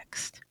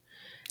next.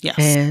 Yes.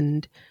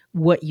 And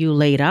what you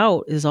laid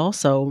out is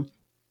also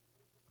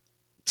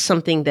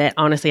something that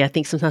honestly I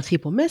think sometimes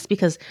people miss,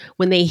 because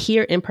when they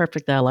hear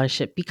imperfect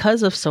allyship,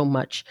 because of so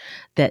much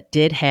that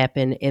did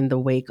happen in the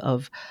wake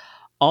of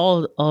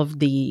all of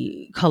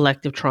the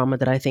collective trauma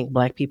that I think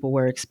Black people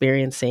were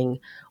experiencing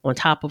on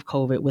top of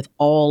COVID, with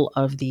all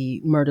of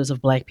the murders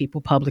of Black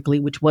people publicly,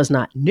 which was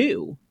not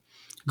new,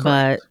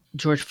 Correct. but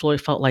George Floyd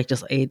felt like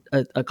just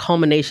a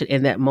culmination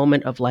in that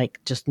moment of like,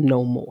 just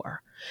no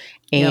more.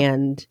 Yep.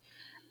 And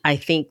I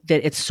think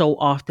that it's so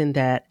often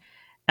that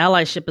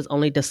allyship is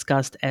only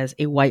discussed as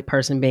a white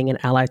person being an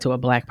ally to a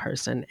Black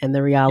person. And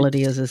the reality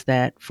Yes. is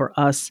that for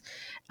us,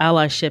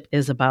 allyship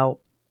is about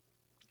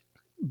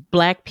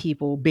Black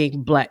people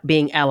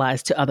being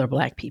allies to other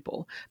Black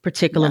people,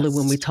 particularly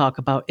when we Yes. talk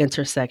about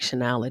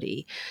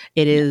intersectionality.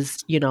 It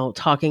is, Yes.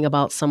 talking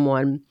about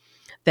someone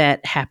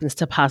that happens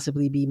to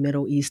possibly be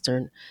Middle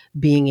Eastern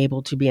being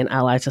able to be an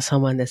ally to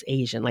someone that's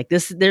Asian. Like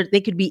this, they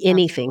could be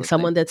anything. Absolutely.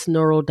 Someone that's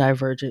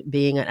neurodivergent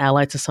being an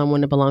ally to someone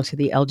that belongs to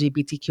the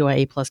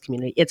LGBTQIA plus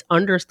community. It's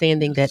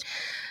understanding that Yes.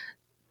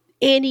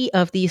 any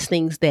of these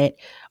things that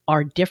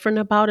are different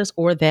about us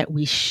or that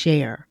we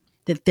share,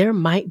 that there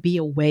might be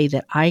a way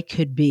that I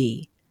could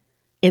be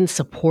in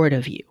support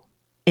of you.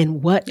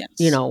 And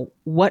Yes.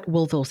 what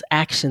will those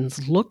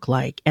actions look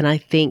like? And I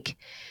think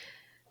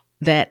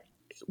that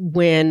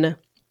when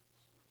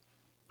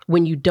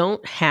you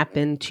don't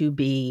happen to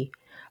be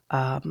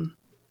um,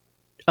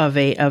 of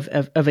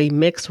a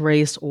mixed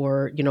race,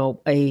 or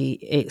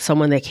a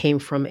someone that came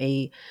from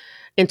a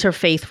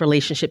interfaith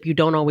relationship, you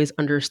don't always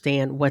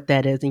understand what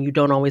that is, and you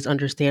don't always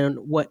understand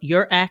what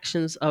your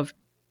actions of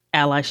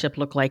allyship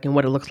look like and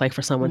what it looks like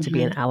for someone to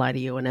be an Hmm. ally to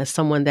you. And as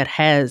someone that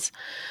has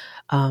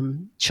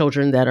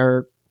children that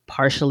are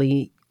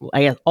partially,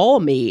 I guess, all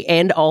me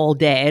and all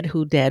dad,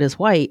 who dad is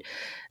white,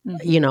 Hmm.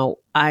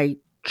 I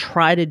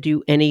try to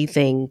do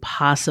anything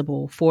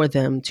possible for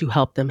them to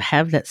help them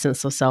have that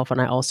sense of self.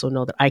 And I also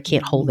know that I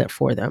can't hold Hmm. that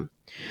for them,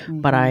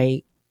 but Hmm.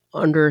 I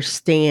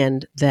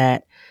understand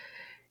that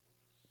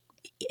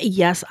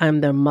yes,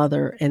 I'm their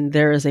mother, and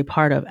there is a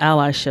part of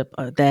allyship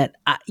that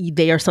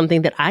they are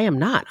something that I am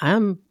not.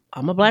 I'm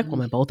a Black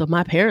woman. Hmm. Both of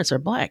my parents are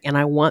Black, and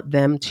I want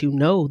them to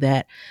know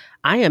that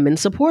I am in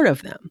support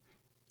of them.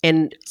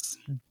 And Yes.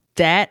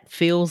 that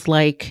feels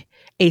like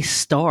a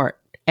start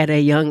at a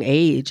young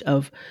age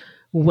of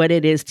what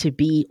it is to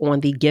be on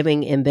the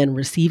giving and then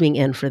receiving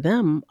end for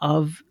them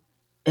of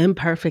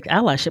imperfect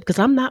allyship. Because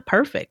I'm not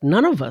perfect.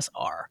 None of us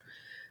are.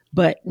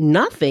 But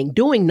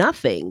doing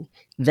nothing,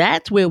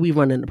 that's where we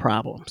run into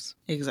problems.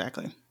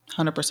 Exactly.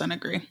 100%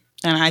 agree.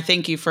 And I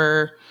thank you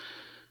for,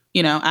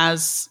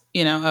 as,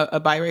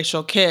 a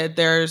biracial kid,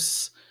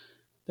 there's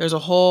a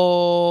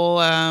whole,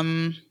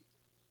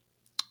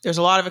 there's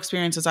a lot of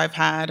experiences I've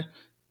had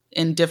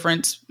in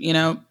difference,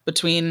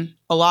 between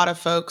a lot of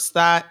folks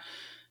that,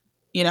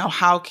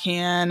 how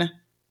can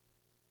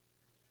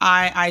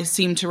I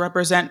seem to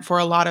represent for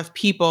a lot of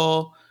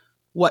people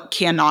what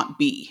cannot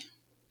be,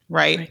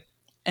 right? Right.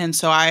 And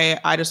so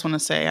I just want to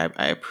say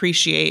I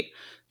appreciate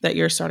that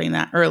you're starting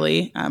that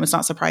early. It's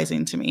not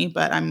surprising to me,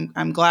 but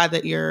I'm glad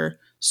that you're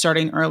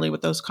starting early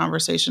with those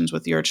conversations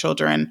with your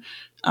children.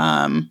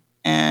 And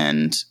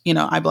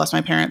I bless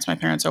my parents. My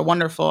parents are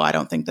wonderful. I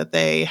don't think that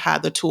they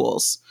had the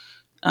tools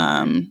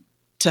Right.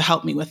 to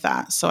help me with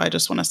that. So I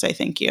just want to say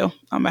thank you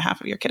on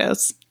behalf of your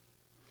kiddos.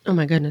 Oh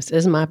my goodness,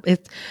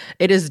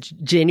 it is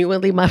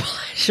genuinely my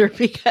pleasure,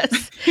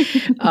 because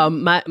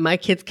my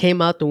kids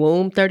came out the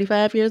womb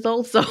 35 years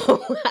old, so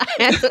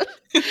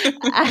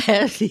I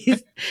have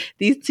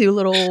these two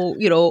little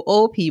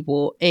old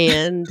people,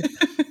 and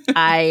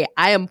I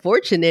am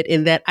fortunate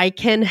in that I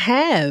can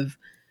have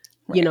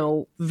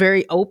Right.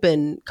 very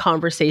open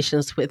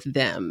conversations with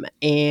them.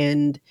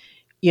 And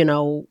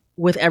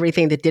with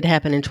everything that did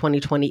happen in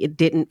 2020, it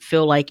didn't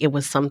feel like it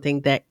was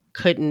something that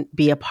couldn't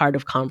be a part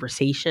of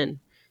conversation, Yeah.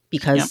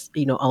 because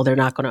oh, they're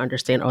not going to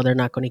understand, or they're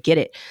not going to get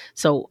it.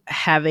 So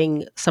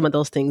having some of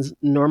those things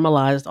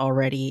normalized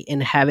already,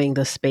 and having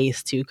the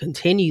space to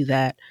continue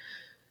that,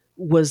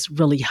 was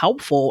really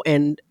helpful.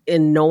 And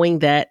in knowing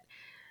that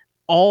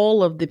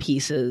all of the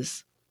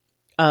pieces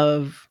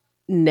of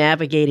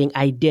navigating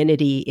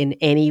identity in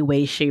any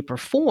way, shape, or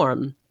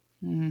form,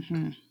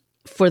 Hmm.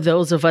 for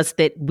those of us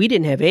that we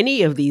didn't have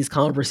any of these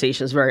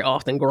conversations very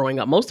often growing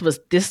up, most of us,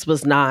 this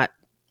was not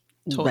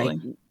like,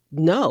 Totally.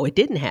 no, it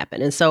didn't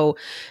happen. And so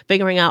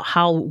figuring out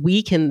how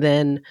we can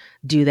then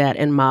do that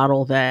and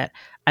model that,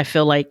 I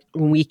feel like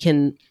we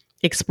can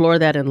explore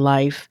that in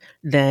life,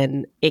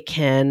 then it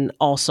can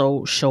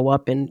also show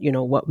up in,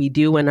 what we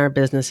do in our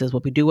businesses,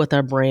 what we do with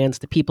our brands,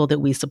 the people that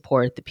we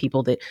support, the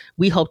people that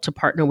we hope to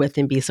partner with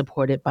and be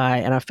supported by.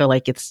 And I feel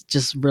like it's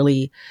just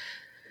really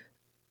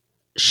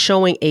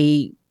showing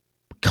a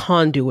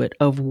conduit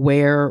of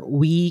where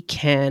we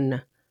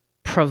can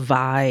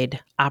provide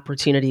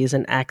opportunities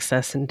and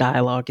access and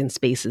dialogue in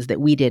spaces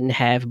that we didn't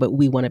have, but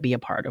we want to be a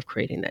part of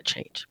creating that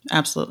change.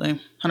 Absolutely.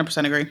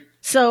 100% agree.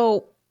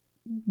 So,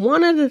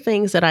 one of the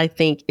things that I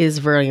think is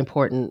very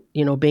important,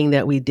 being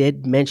that we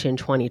did mention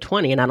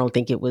 2020, and I don't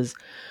think it was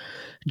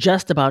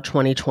just about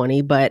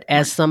 2020, but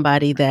as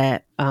somebody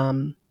that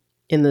in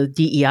the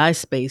DEI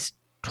space,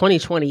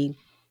 2020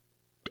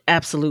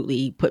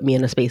 absolutely put me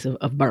in a space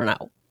of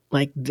burnout.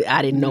 Like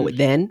I didn't know it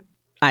then.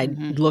 I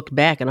looked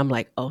back and I'm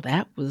like, oh,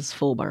 that was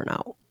full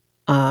burnout.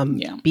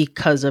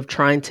 Because of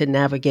trying to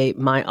navigate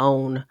my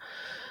own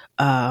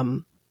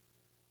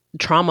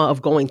trauma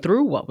of going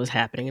through what was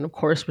happening. And of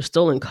course, we're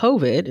still in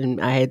COVID,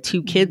 and I had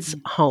 2 kids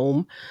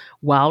home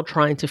while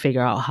trying to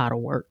figure out how to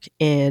work.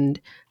 And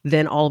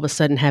then all of a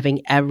sudden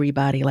having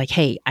everybody like,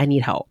 hey, I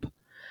need help.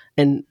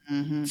 And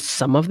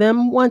some of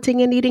them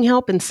wanting and needing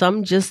help, and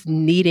some just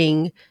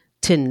needing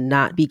to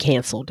not be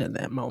canceled in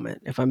that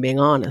moment, if I'm being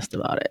honest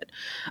about it.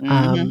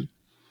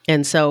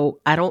 And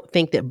so I don't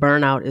think that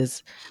burnout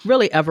is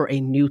really ever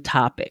a new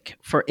topic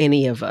for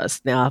any of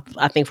us. Now,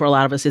 I think for a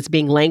lot of us, it's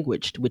being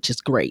languaged, which is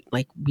great.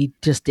 Like we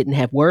just didn't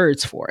have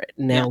words for it.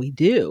 Now we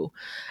do.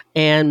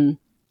 And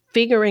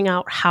figuring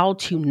out how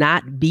to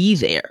not be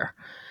there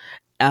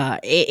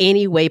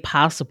any way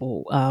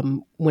possible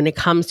when it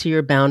comes to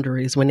your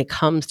boundaries, when it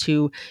comes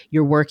to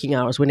your working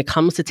hours, when it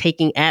comes to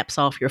taking apps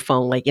off your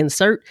phone, like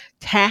insert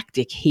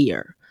tactic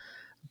here.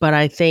 But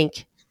I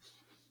think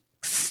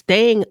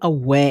staying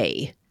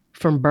away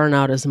from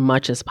burnout as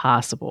much as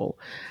possible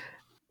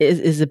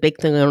is a big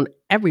thing on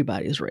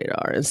everybody's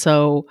radar. And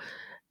so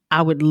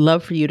I would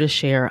love for you to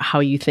share how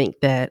you think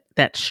that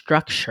that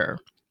structure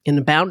and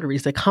the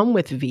boundaries that come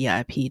with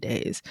VIP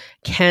days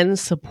can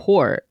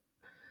support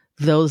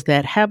those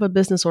that have a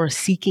business or are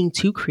seeking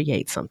to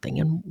create something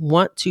and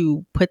want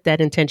to put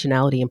that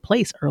intentionality in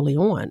place early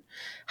on,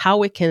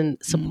 how it can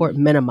support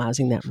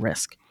minimizing that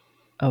risk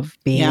of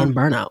being in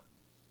burnout.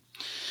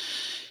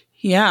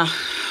 Yeah.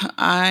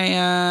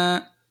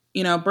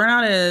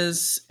 Burnout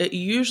it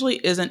usually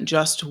isn't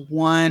just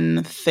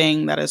one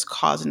thing that is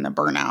causing the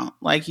burnout.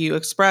 Like you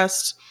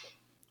expressed,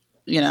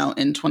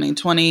 in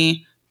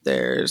 2020,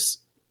 there's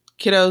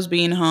kiddos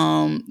being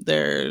home,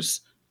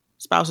 there's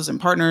spouses and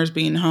partners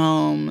being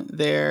home,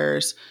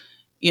 there's,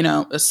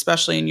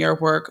 especially in your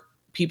work,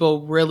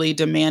 people really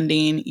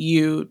demanding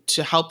you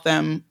to help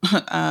them.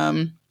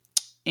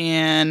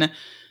 And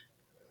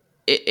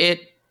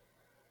it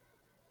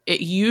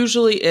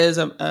usually is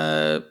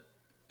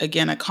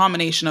again, a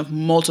combination of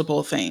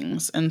multiple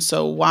things. And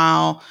so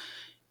while,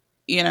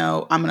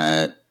 I'm going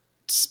to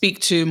speak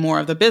to more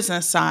of the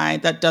business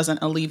side, that doesn't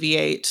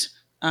alleviate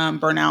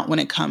burnout when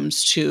it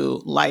comes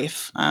to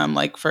life.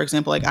 Like, for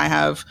example, like I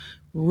have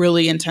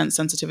really intense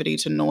sensitivity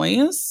to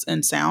noise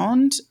and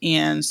sound.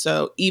 And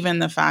so even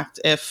the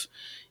fact if,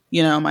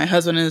 my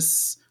husband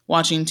is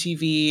watching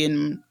TV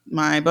and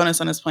my bonus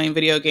son is playing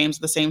video games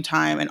at the same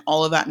time and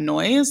all of that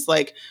noise,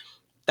 like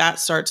that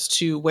starts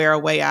to wear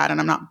away at, and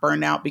I'm not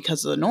burned out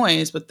because of the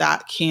noise, but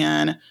that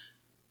can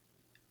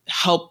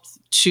help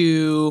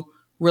to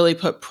really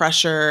put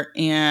pressure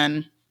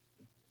and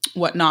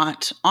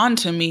whatnot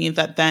onto me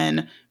that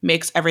then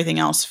makes everything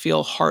else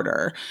feel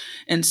harder.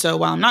 And so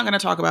while I'm not going to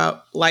talk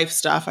about life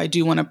stuff, I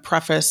do want to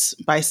preface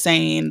by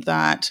saying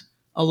that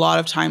a lot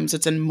of times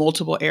it's in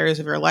multiple areas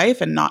of your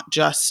life and not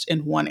just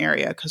in one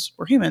area, because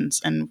we're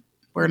humans and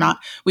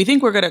we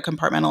think we're good at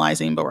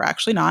compartmentalizing, but we're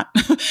actually not.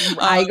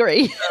 I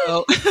agree.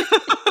 So,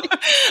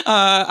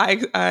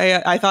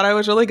 I thought I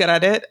was really good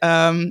at it.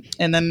 And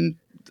then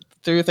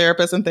through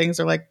therapists and things,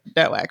 they're like,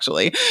 no,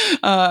 actually.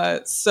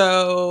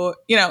 So,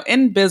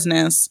 in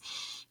business,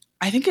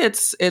 I think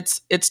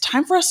it's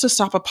time for us to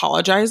stop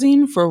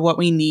apologizing for what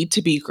we need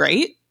to be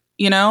great.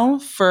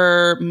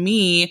 For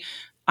me,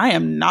 I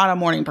am not a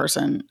morning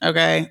person.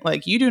 Okay.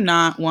 Like you do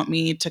not want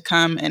me to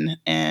come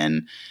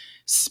and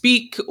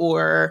speak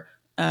or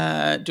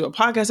do a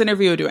podcast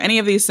interview or do any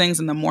of these things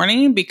in the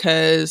morning,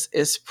 because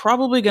it's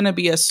probably going to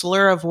be a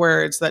slur of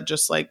words that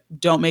just like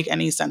don't make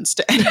any sense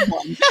to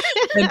anyone.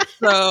 And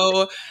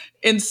so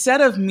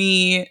instead of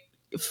me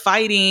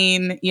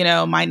fighting,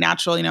 my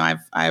natural, I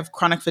have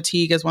chronic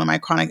fatigue as one of my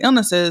chronic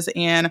illnesses.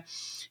 And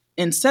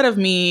instead of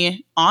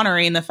me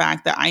honoring the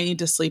fact that I need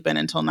to sleep in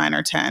until 9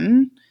 or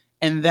 10,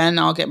 and then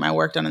I'll get my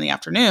work done in the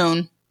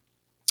afternoon,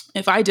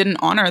 if I didn't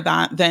honor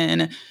that,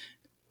 then,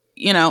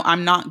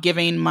 I'm not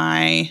giving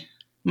my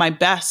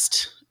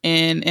best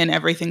in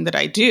everything that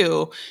I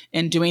do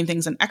and doing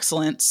things in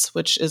excellence,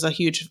 which is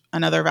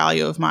another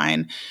value of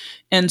mine.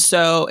 And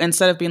so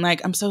instead of being like,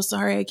 I'm so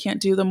sorry, I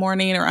can't do the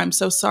morning, or I'm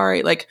so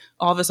sorry, like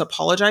all this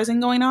apologizing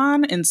going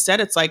on,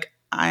 instead it's like,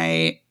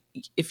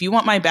 if you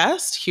want my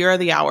best, here are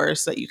the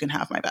hours that you can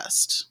have my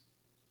best.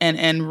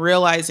 And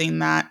realizing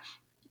that,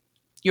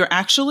 you're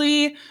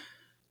actually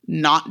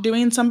not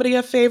doing somebody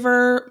a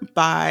favor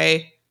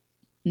by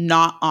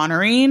not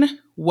honoring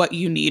what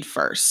you need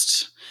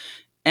first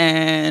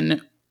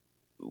and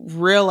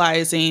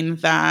realizing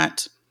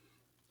that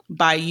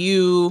by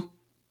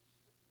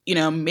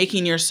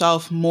making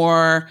yourself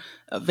more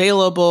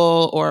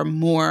available or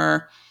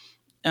more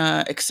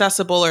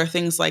accessible or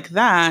things like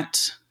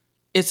that,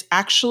 it's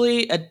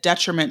actually a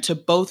detriment to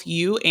both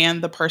you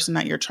and the person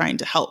that you're trying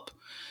to help.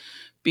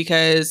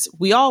 Because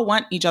we all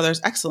want each other's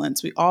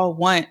excellence. We all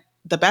want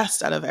the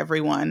best out of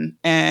everyone.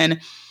 And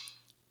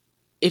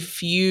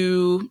if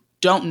you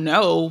don't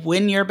know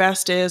when your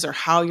best is or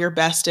how your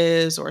best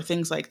is or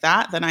things like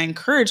that, then I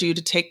encourage you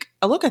to take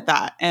a look at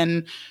that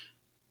and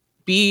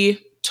be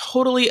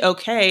totally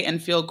okay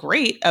and feel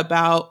great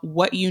about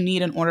what you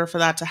need in order for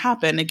that to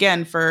happen.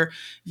 Again, for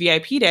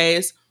VIP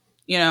days,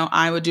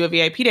 I would do a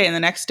VIP day and the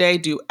next day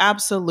do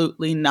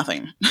absolutely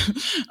nothing.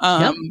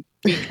 Yep.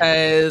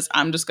 Because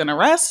I'm just going to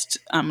rest.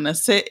 I'm going to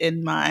sit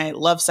in my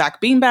love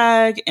sack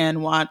beanbag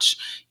and watch,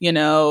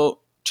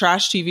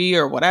 trash TV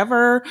or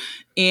whatever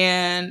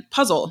and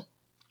puzzle.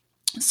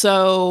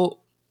 So,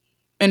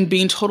 and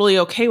being totally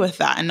okay with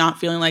that and not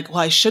feeling like, well,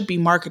 I should be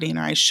marketing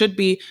or I should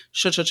be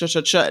should.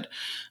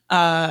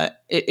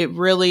 It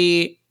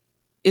really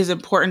is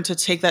important to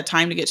take that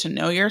time to get to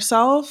know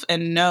yourself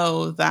and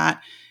know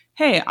that,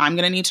 hey, I'm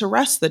going to need to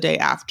rest the day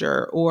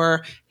after,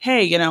 or,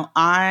 hey,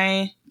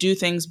 I do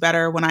things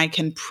better when I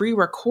can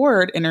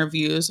pre-record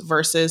interviews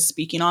versus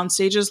speaking on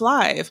stages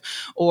live,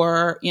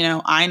 or,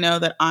 I know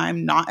that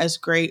I'm not as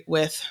great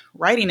with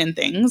writing and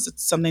things.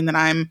 It's something that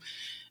I'm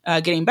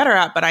getting better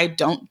at, but I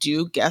don't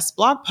do guest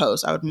blog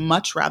posts. I would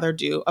much rather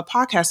do a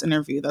podcast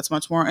interview that's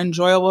much more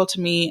enjoyable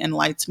to me and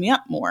lights me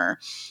up more.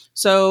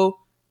 So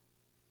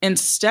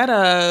instead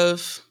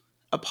of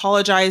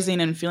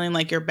apologizing and feeling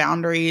like your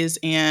boundaries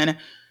and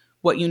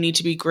what you need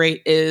to be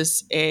great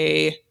is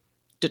a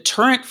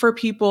deterrent for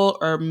people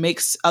or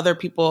makes other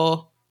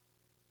people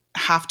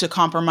have to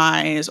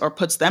compromise or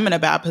puts them in a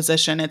bad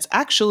position, it's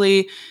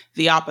actually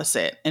the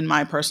opposite, in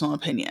my personal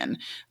opinion.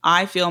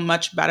 I feel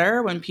much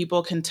better when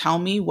people can tell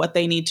me what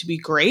they need to be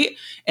great,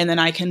 and then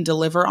I can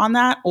deliver on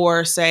that,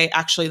 or say,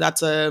 actually,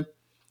 that's not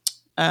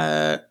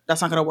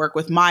going to work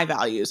with my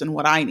values and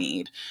what I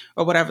need,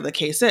 or whatever the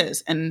case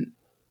is. And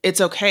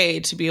it's okay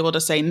to be able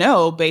to say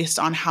no based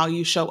on how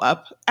you show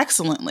up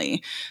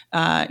excellently.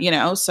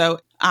 So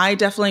I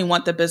definitely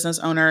want the business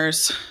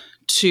owners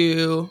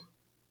to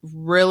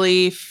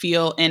really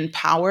feel in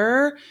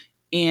power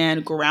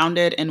and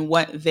grounded in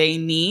what they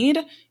need,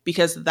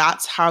 because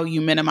that's how you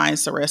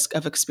minimize the risk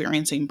of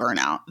experiencing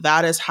burnout.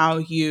 That is how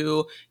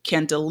you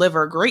can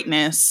deliver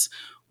greatness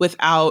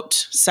without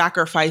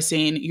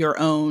sacrificing your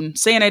own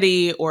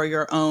sanity or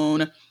your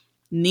own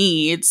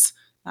needs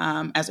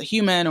as a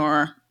human,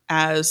 or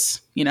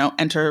as,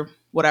 enter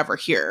whatever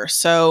here.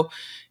 So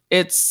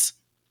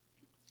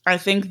I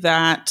think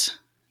that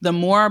the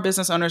more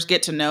business owners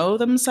get to know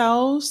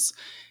themselves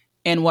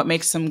and what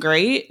makes them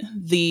great,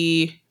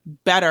 the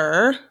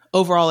better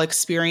overall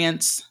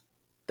experience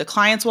the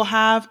clients will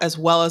have, as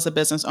well as the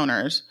business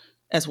owners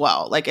as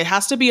well. Like, it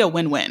has to be a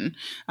win-win.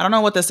 I don't know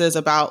what this is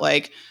about,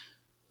 like,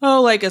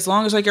 oh, like, as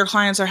long as like your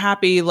clients are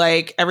happy,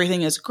 like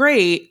everything is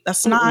great.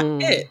 That's not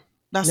Mm-mm. it.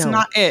 That's No,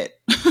 not it.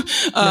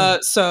 no.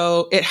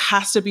 So it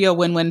has to be a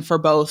win-win for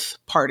both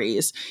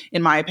parties,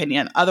 in my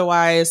opinion.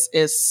 Otherwise,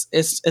 it's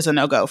a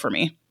no-go for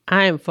me.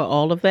 I am for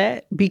all of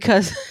that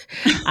because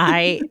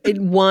I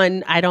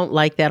don't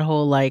like that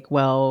whole like,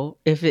 well,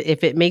 if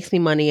it makes me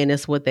money and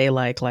it's what they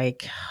like,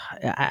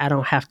 I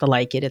don't have to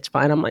like it. It's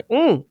fine. I'm like,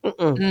 mm-mm.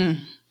 Mm,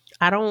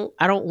 I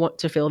don't want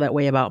to feel that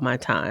way about my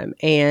time.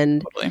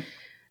 And totally.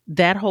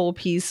 that whole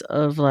piece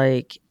of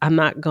like, I'm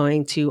not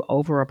going to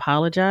over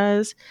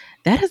apologize,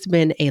 that has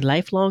been a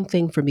lifelong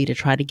thing for me to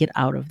try to get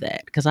out of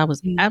that, because I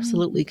was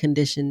absolutely Mm,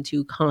 conditioned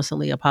to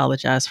constantly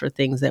apologize for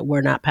things that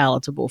were not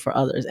palatable for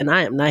others. And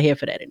I am not here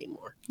for that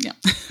anymore. yeah.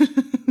 I'm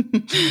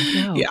like,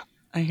 no, Yeah,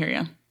 I hear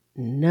you.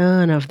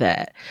 none of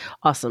that.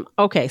 Awesome.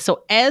 Okay.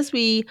 So as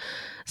we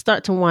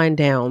start to wind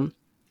down,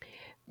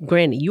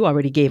 Granny, you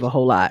already gave a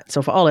whole lot.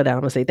 So for all of that, I'm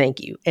gonna say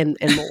thank you and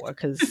more,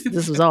 because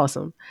this was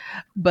awesome.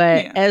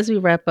 But Yeah. as we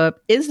wrap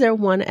up, is there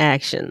one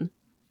action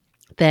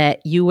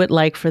that you would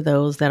like for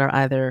those that are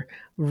either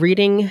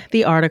reading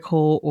the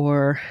article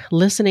or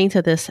listening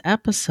to this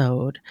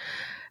episode?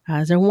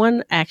 Is there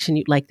one action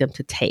you'd like them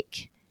to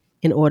take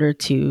in order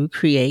to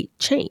create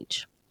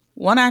change?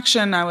 One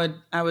action I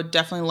would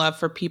definitely love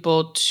for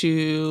people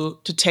to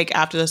take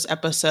after this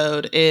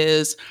episode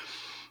is,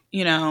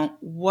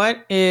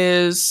 what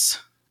is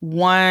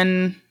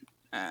one,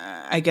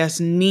 I guess,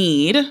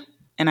 need,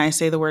 and I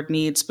say the word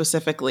need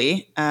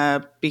specifically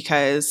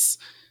because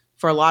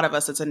for a lot of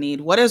us it's a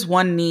need. What is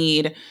one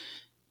need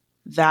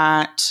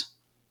that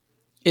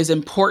is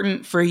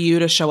important for you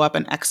to show up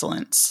in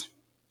excellence?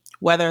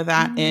 Whether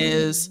that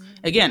is,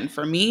 again,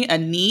 for me, a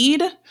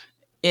need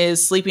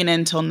is sleeping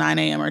in till 9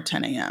 a.m. or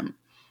 10 a.m.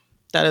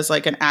 That is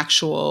like an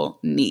actual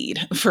need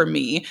for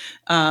me.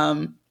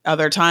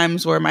 Other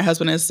times where my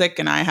husband is sick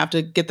and I have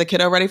to get the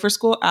kiddo ready for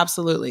school,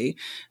 absolutely.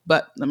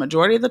 But the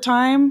majority of the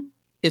time,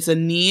 it's a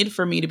need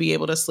for me to be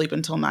able to sleep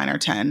until 9 or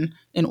 10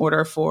 in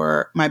order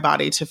for my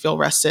body to feel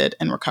rested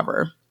and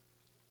recover.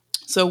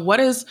 So what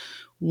is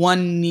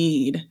one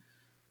need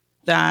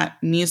that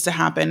needs to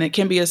happen? It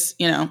can be as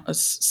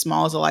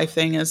small as a life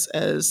thing as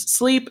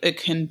sleep. It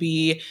can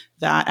be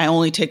that I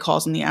only take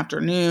calls in the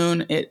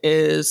afternoon. It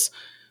is,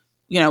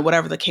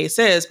 whatever the case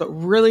is, but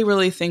really,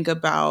 really think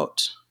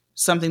about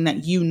something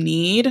that you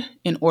need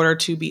in order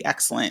to be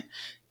excellent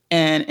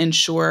and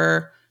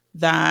ensure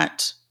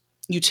that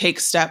you take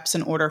steps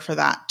in order for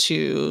that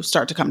to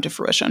start to come to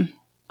fruition.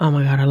 Oh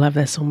my God, I love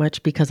that so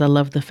much because I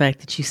love the fact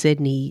that you said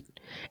need.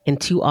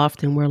 And too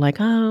often we're like,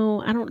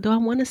 oh, do I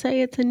want to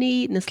say it's a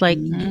need? And it's like,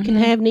 you can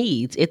have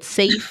needs. It's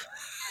safe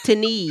to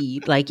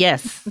need. Like,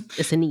 yes,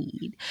 it's a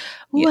need.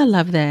 Oh, I Yes.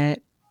 love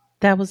that.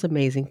 That was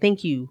amazing.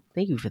 Thank you.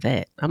 Thank you for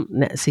that.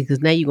 See,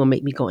 because now you're going to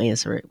make me go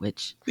answer it,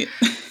 which, Yeah.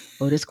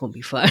 this is going to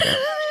be fun.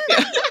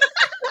 Yeah.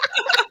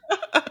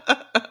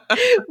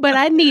 But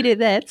I needed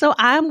that. So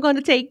I'm going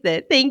to take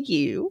that. Thank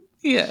you.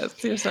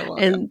 Yes, you're so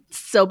welcome. And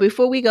so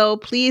before we go,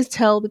 please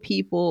tell the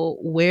people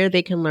where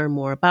they can learn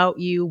more about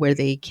you, where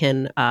they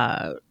can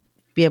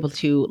be able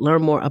to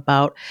learn more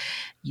about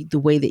the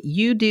way that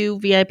you do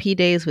VIP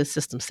days with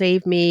System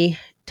Save Me.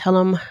 Tell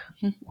them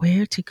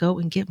where to go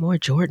and get more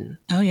Jordan.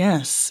 Oh,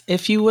 yes.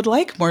 If you would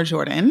like more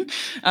Jordan,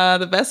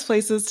 the best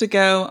places to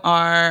go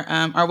are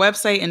our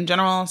website in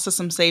general,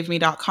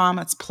 systemsaveme.com.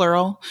 That's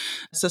plural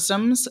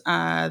systems.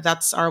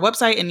 That's our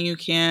website, and you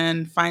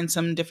can find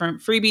some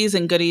different freebies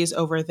and goodies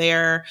over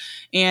there.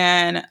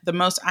 And the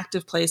most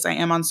active place I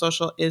am on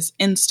social is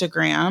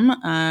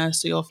Instagram.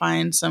 So you'll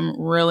find some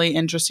really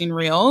interesting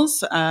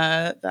reels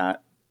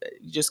that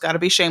you just got to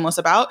be shameless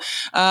about,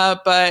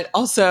 but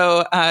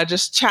also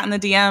just chat in the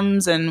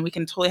DMs, and we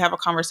can totally have a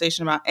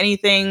conversation about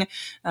anything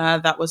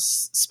that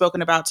was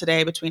spoken about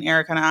today between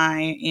Erica and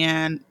I.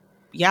 And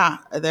yeah,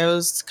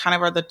 those kind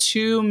of are the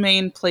two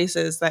main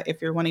places that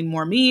if you're wanting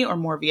more me or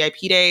more VIP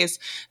days,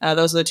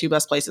 those are the two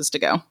best places to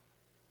go.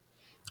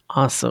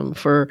 Awesome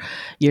for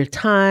your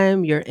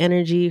time, your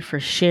energy,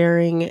 for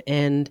sharing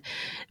and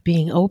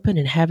being open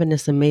and having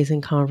this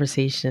amazing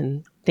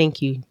conversation.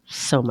 Thank you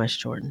so much,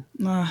 Jordan.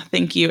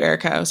 Thank you,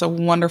 Erica. It was a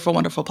wonderful,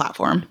 wonderful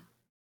platform.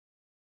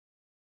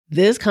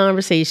 This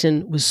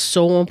conversation was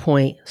so on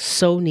point,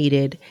 so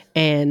needed.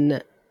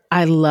 And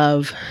I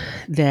love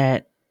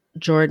that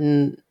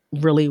Jordan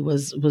really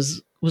was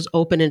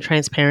open and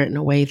transparent in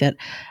a way that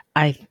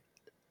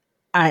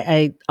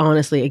I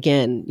honestly,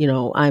 again,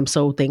 I'm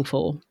so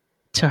thankful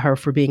to her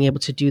for being able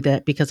to do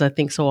that, because I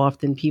think so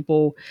often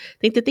people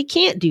think that they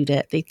can't do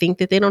that. They think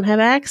that they don't have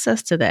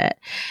access to that.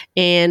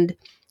 And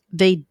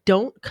they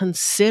don't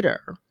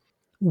consider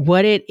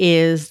what it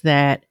is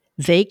that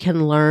they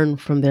can learn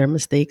from their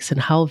mistakes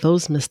and how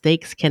those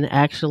mistakes can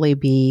actually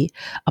be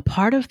a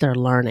part of their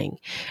learning.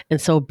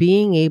 And so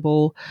being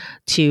able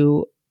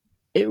to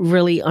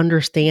really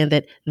understand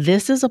that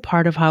this is a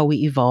part of how we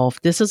evolve.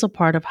 This is a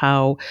part of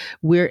how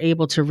we're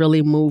able to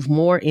really move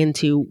more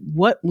into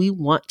what we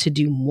want to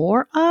do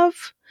more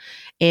of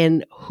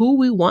and who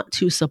we want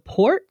to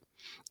support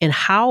and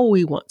how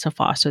we want to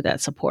foster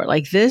that support.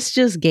 Like, this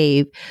just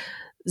gave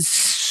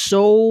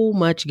so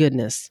much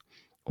goodness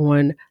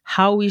on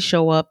how we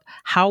show up,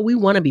 how we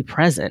want to be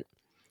present,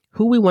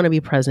 who we want to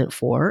be present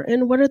for,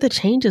 and what are the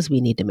changes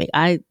we need to make.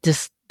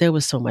 There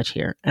was so much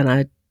here,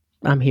 and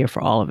I'm here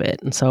for all of it.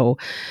 And so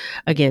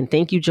again,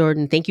 thank you,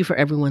 Jordan. Thank you for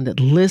everyone that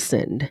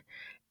listened.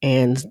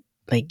 And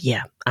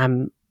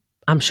I'm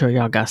sure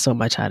y'all got so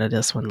much out of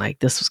this one. Like,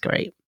 this was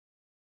great.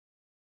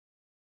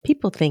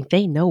 People think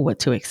they know what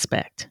to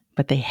expect,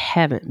 but they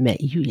haven't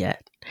met you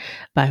yet.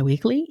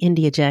 Biweekly,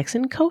 India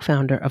Jackson,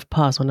 co-founder of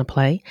Pause on the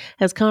Play,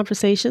 has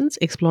conversations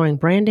exploring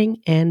branding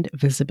and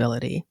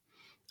visibility.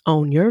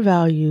 Own your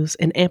values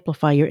and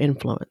amplify your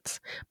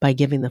influence by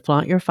giving the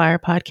Flaunt Your Fire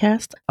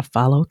podcast a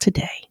follow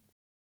today.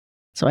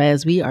 So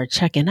as we are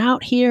checking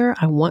out here,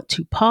 I want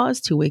to pause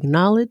to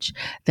acknowledge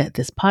that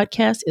this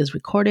podcast is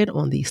recorded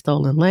on the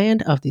stolen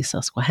land of the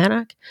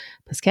Susquehannock,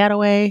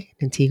 Piscataway,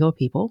 Nantego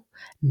people,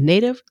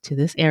 native to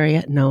this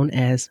area known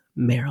as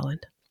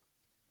Maryland.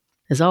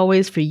 As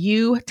always, for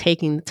you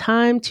taking the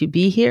time to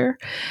be here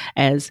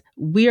as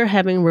we are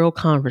having real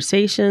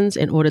conversations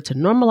in order to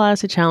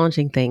normalize the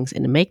challenging things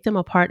and to make them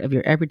a part of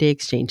your everyday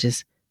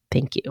exchanges,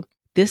 thank you.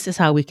 This is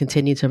how we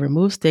continue to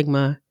remove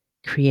stigma,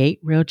 create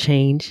real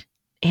change,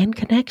 and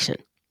connection.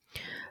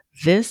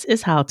 This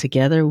is how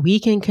together we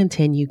can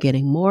continue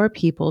getting more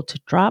people to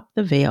drop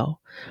the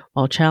veil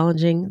while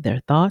challenging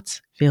their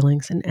thoughts,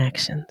 feelings, and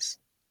actions.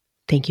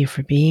 Thank you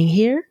for being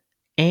here.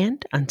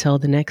 And until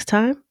the next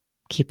time,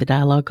 keep the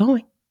dialogue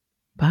going.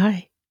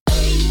 Bye.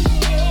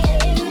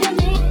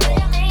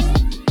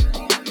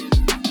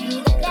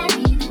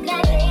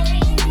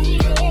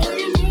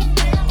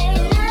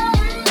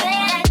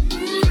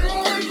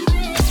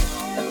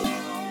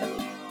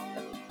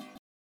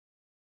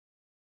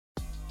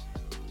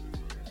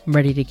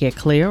 Ready to get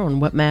clear on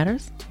what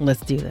matters?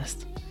 Let's do this.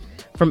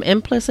 From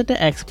implicit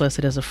to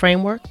explicit is a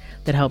framework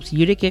that helps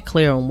you to get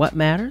clear on what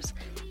matters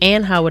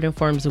and how it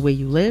informs the way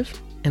you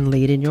live and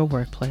lead in your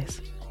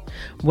workplace.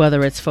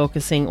 Whether it's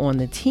focusing on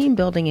the team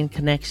building and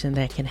connection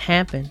that can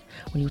happen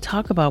when you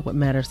talk about what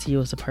matters to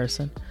you as a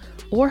person,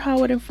 or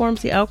how it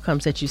informs the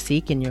outcomes that you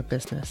seek in your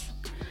business,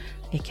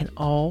 it can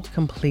all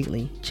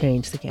completely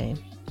change the game.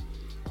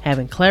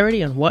 Having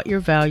clarity on what your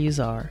values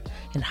are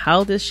and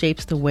how this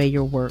shapes the way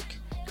your work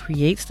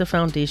creates the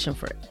foundation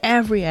for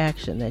every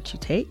action that you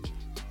take,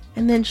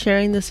 and then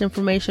sharing this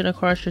information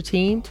across your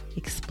team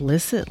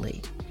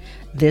explicitly.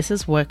 This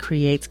is what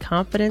creates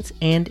confidence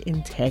and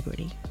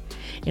integrity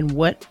in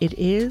what it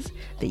is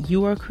that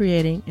you are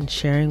creating and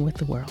sharing with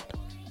the world.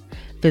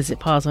 Visit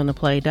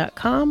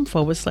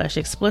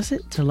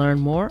pauseontheplay.com/explicit to learn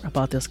more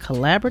about this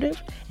collaborative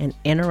and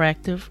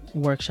interactive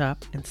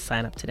workshop and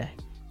sign up today.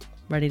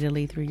 Ready to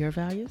lead through your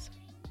values?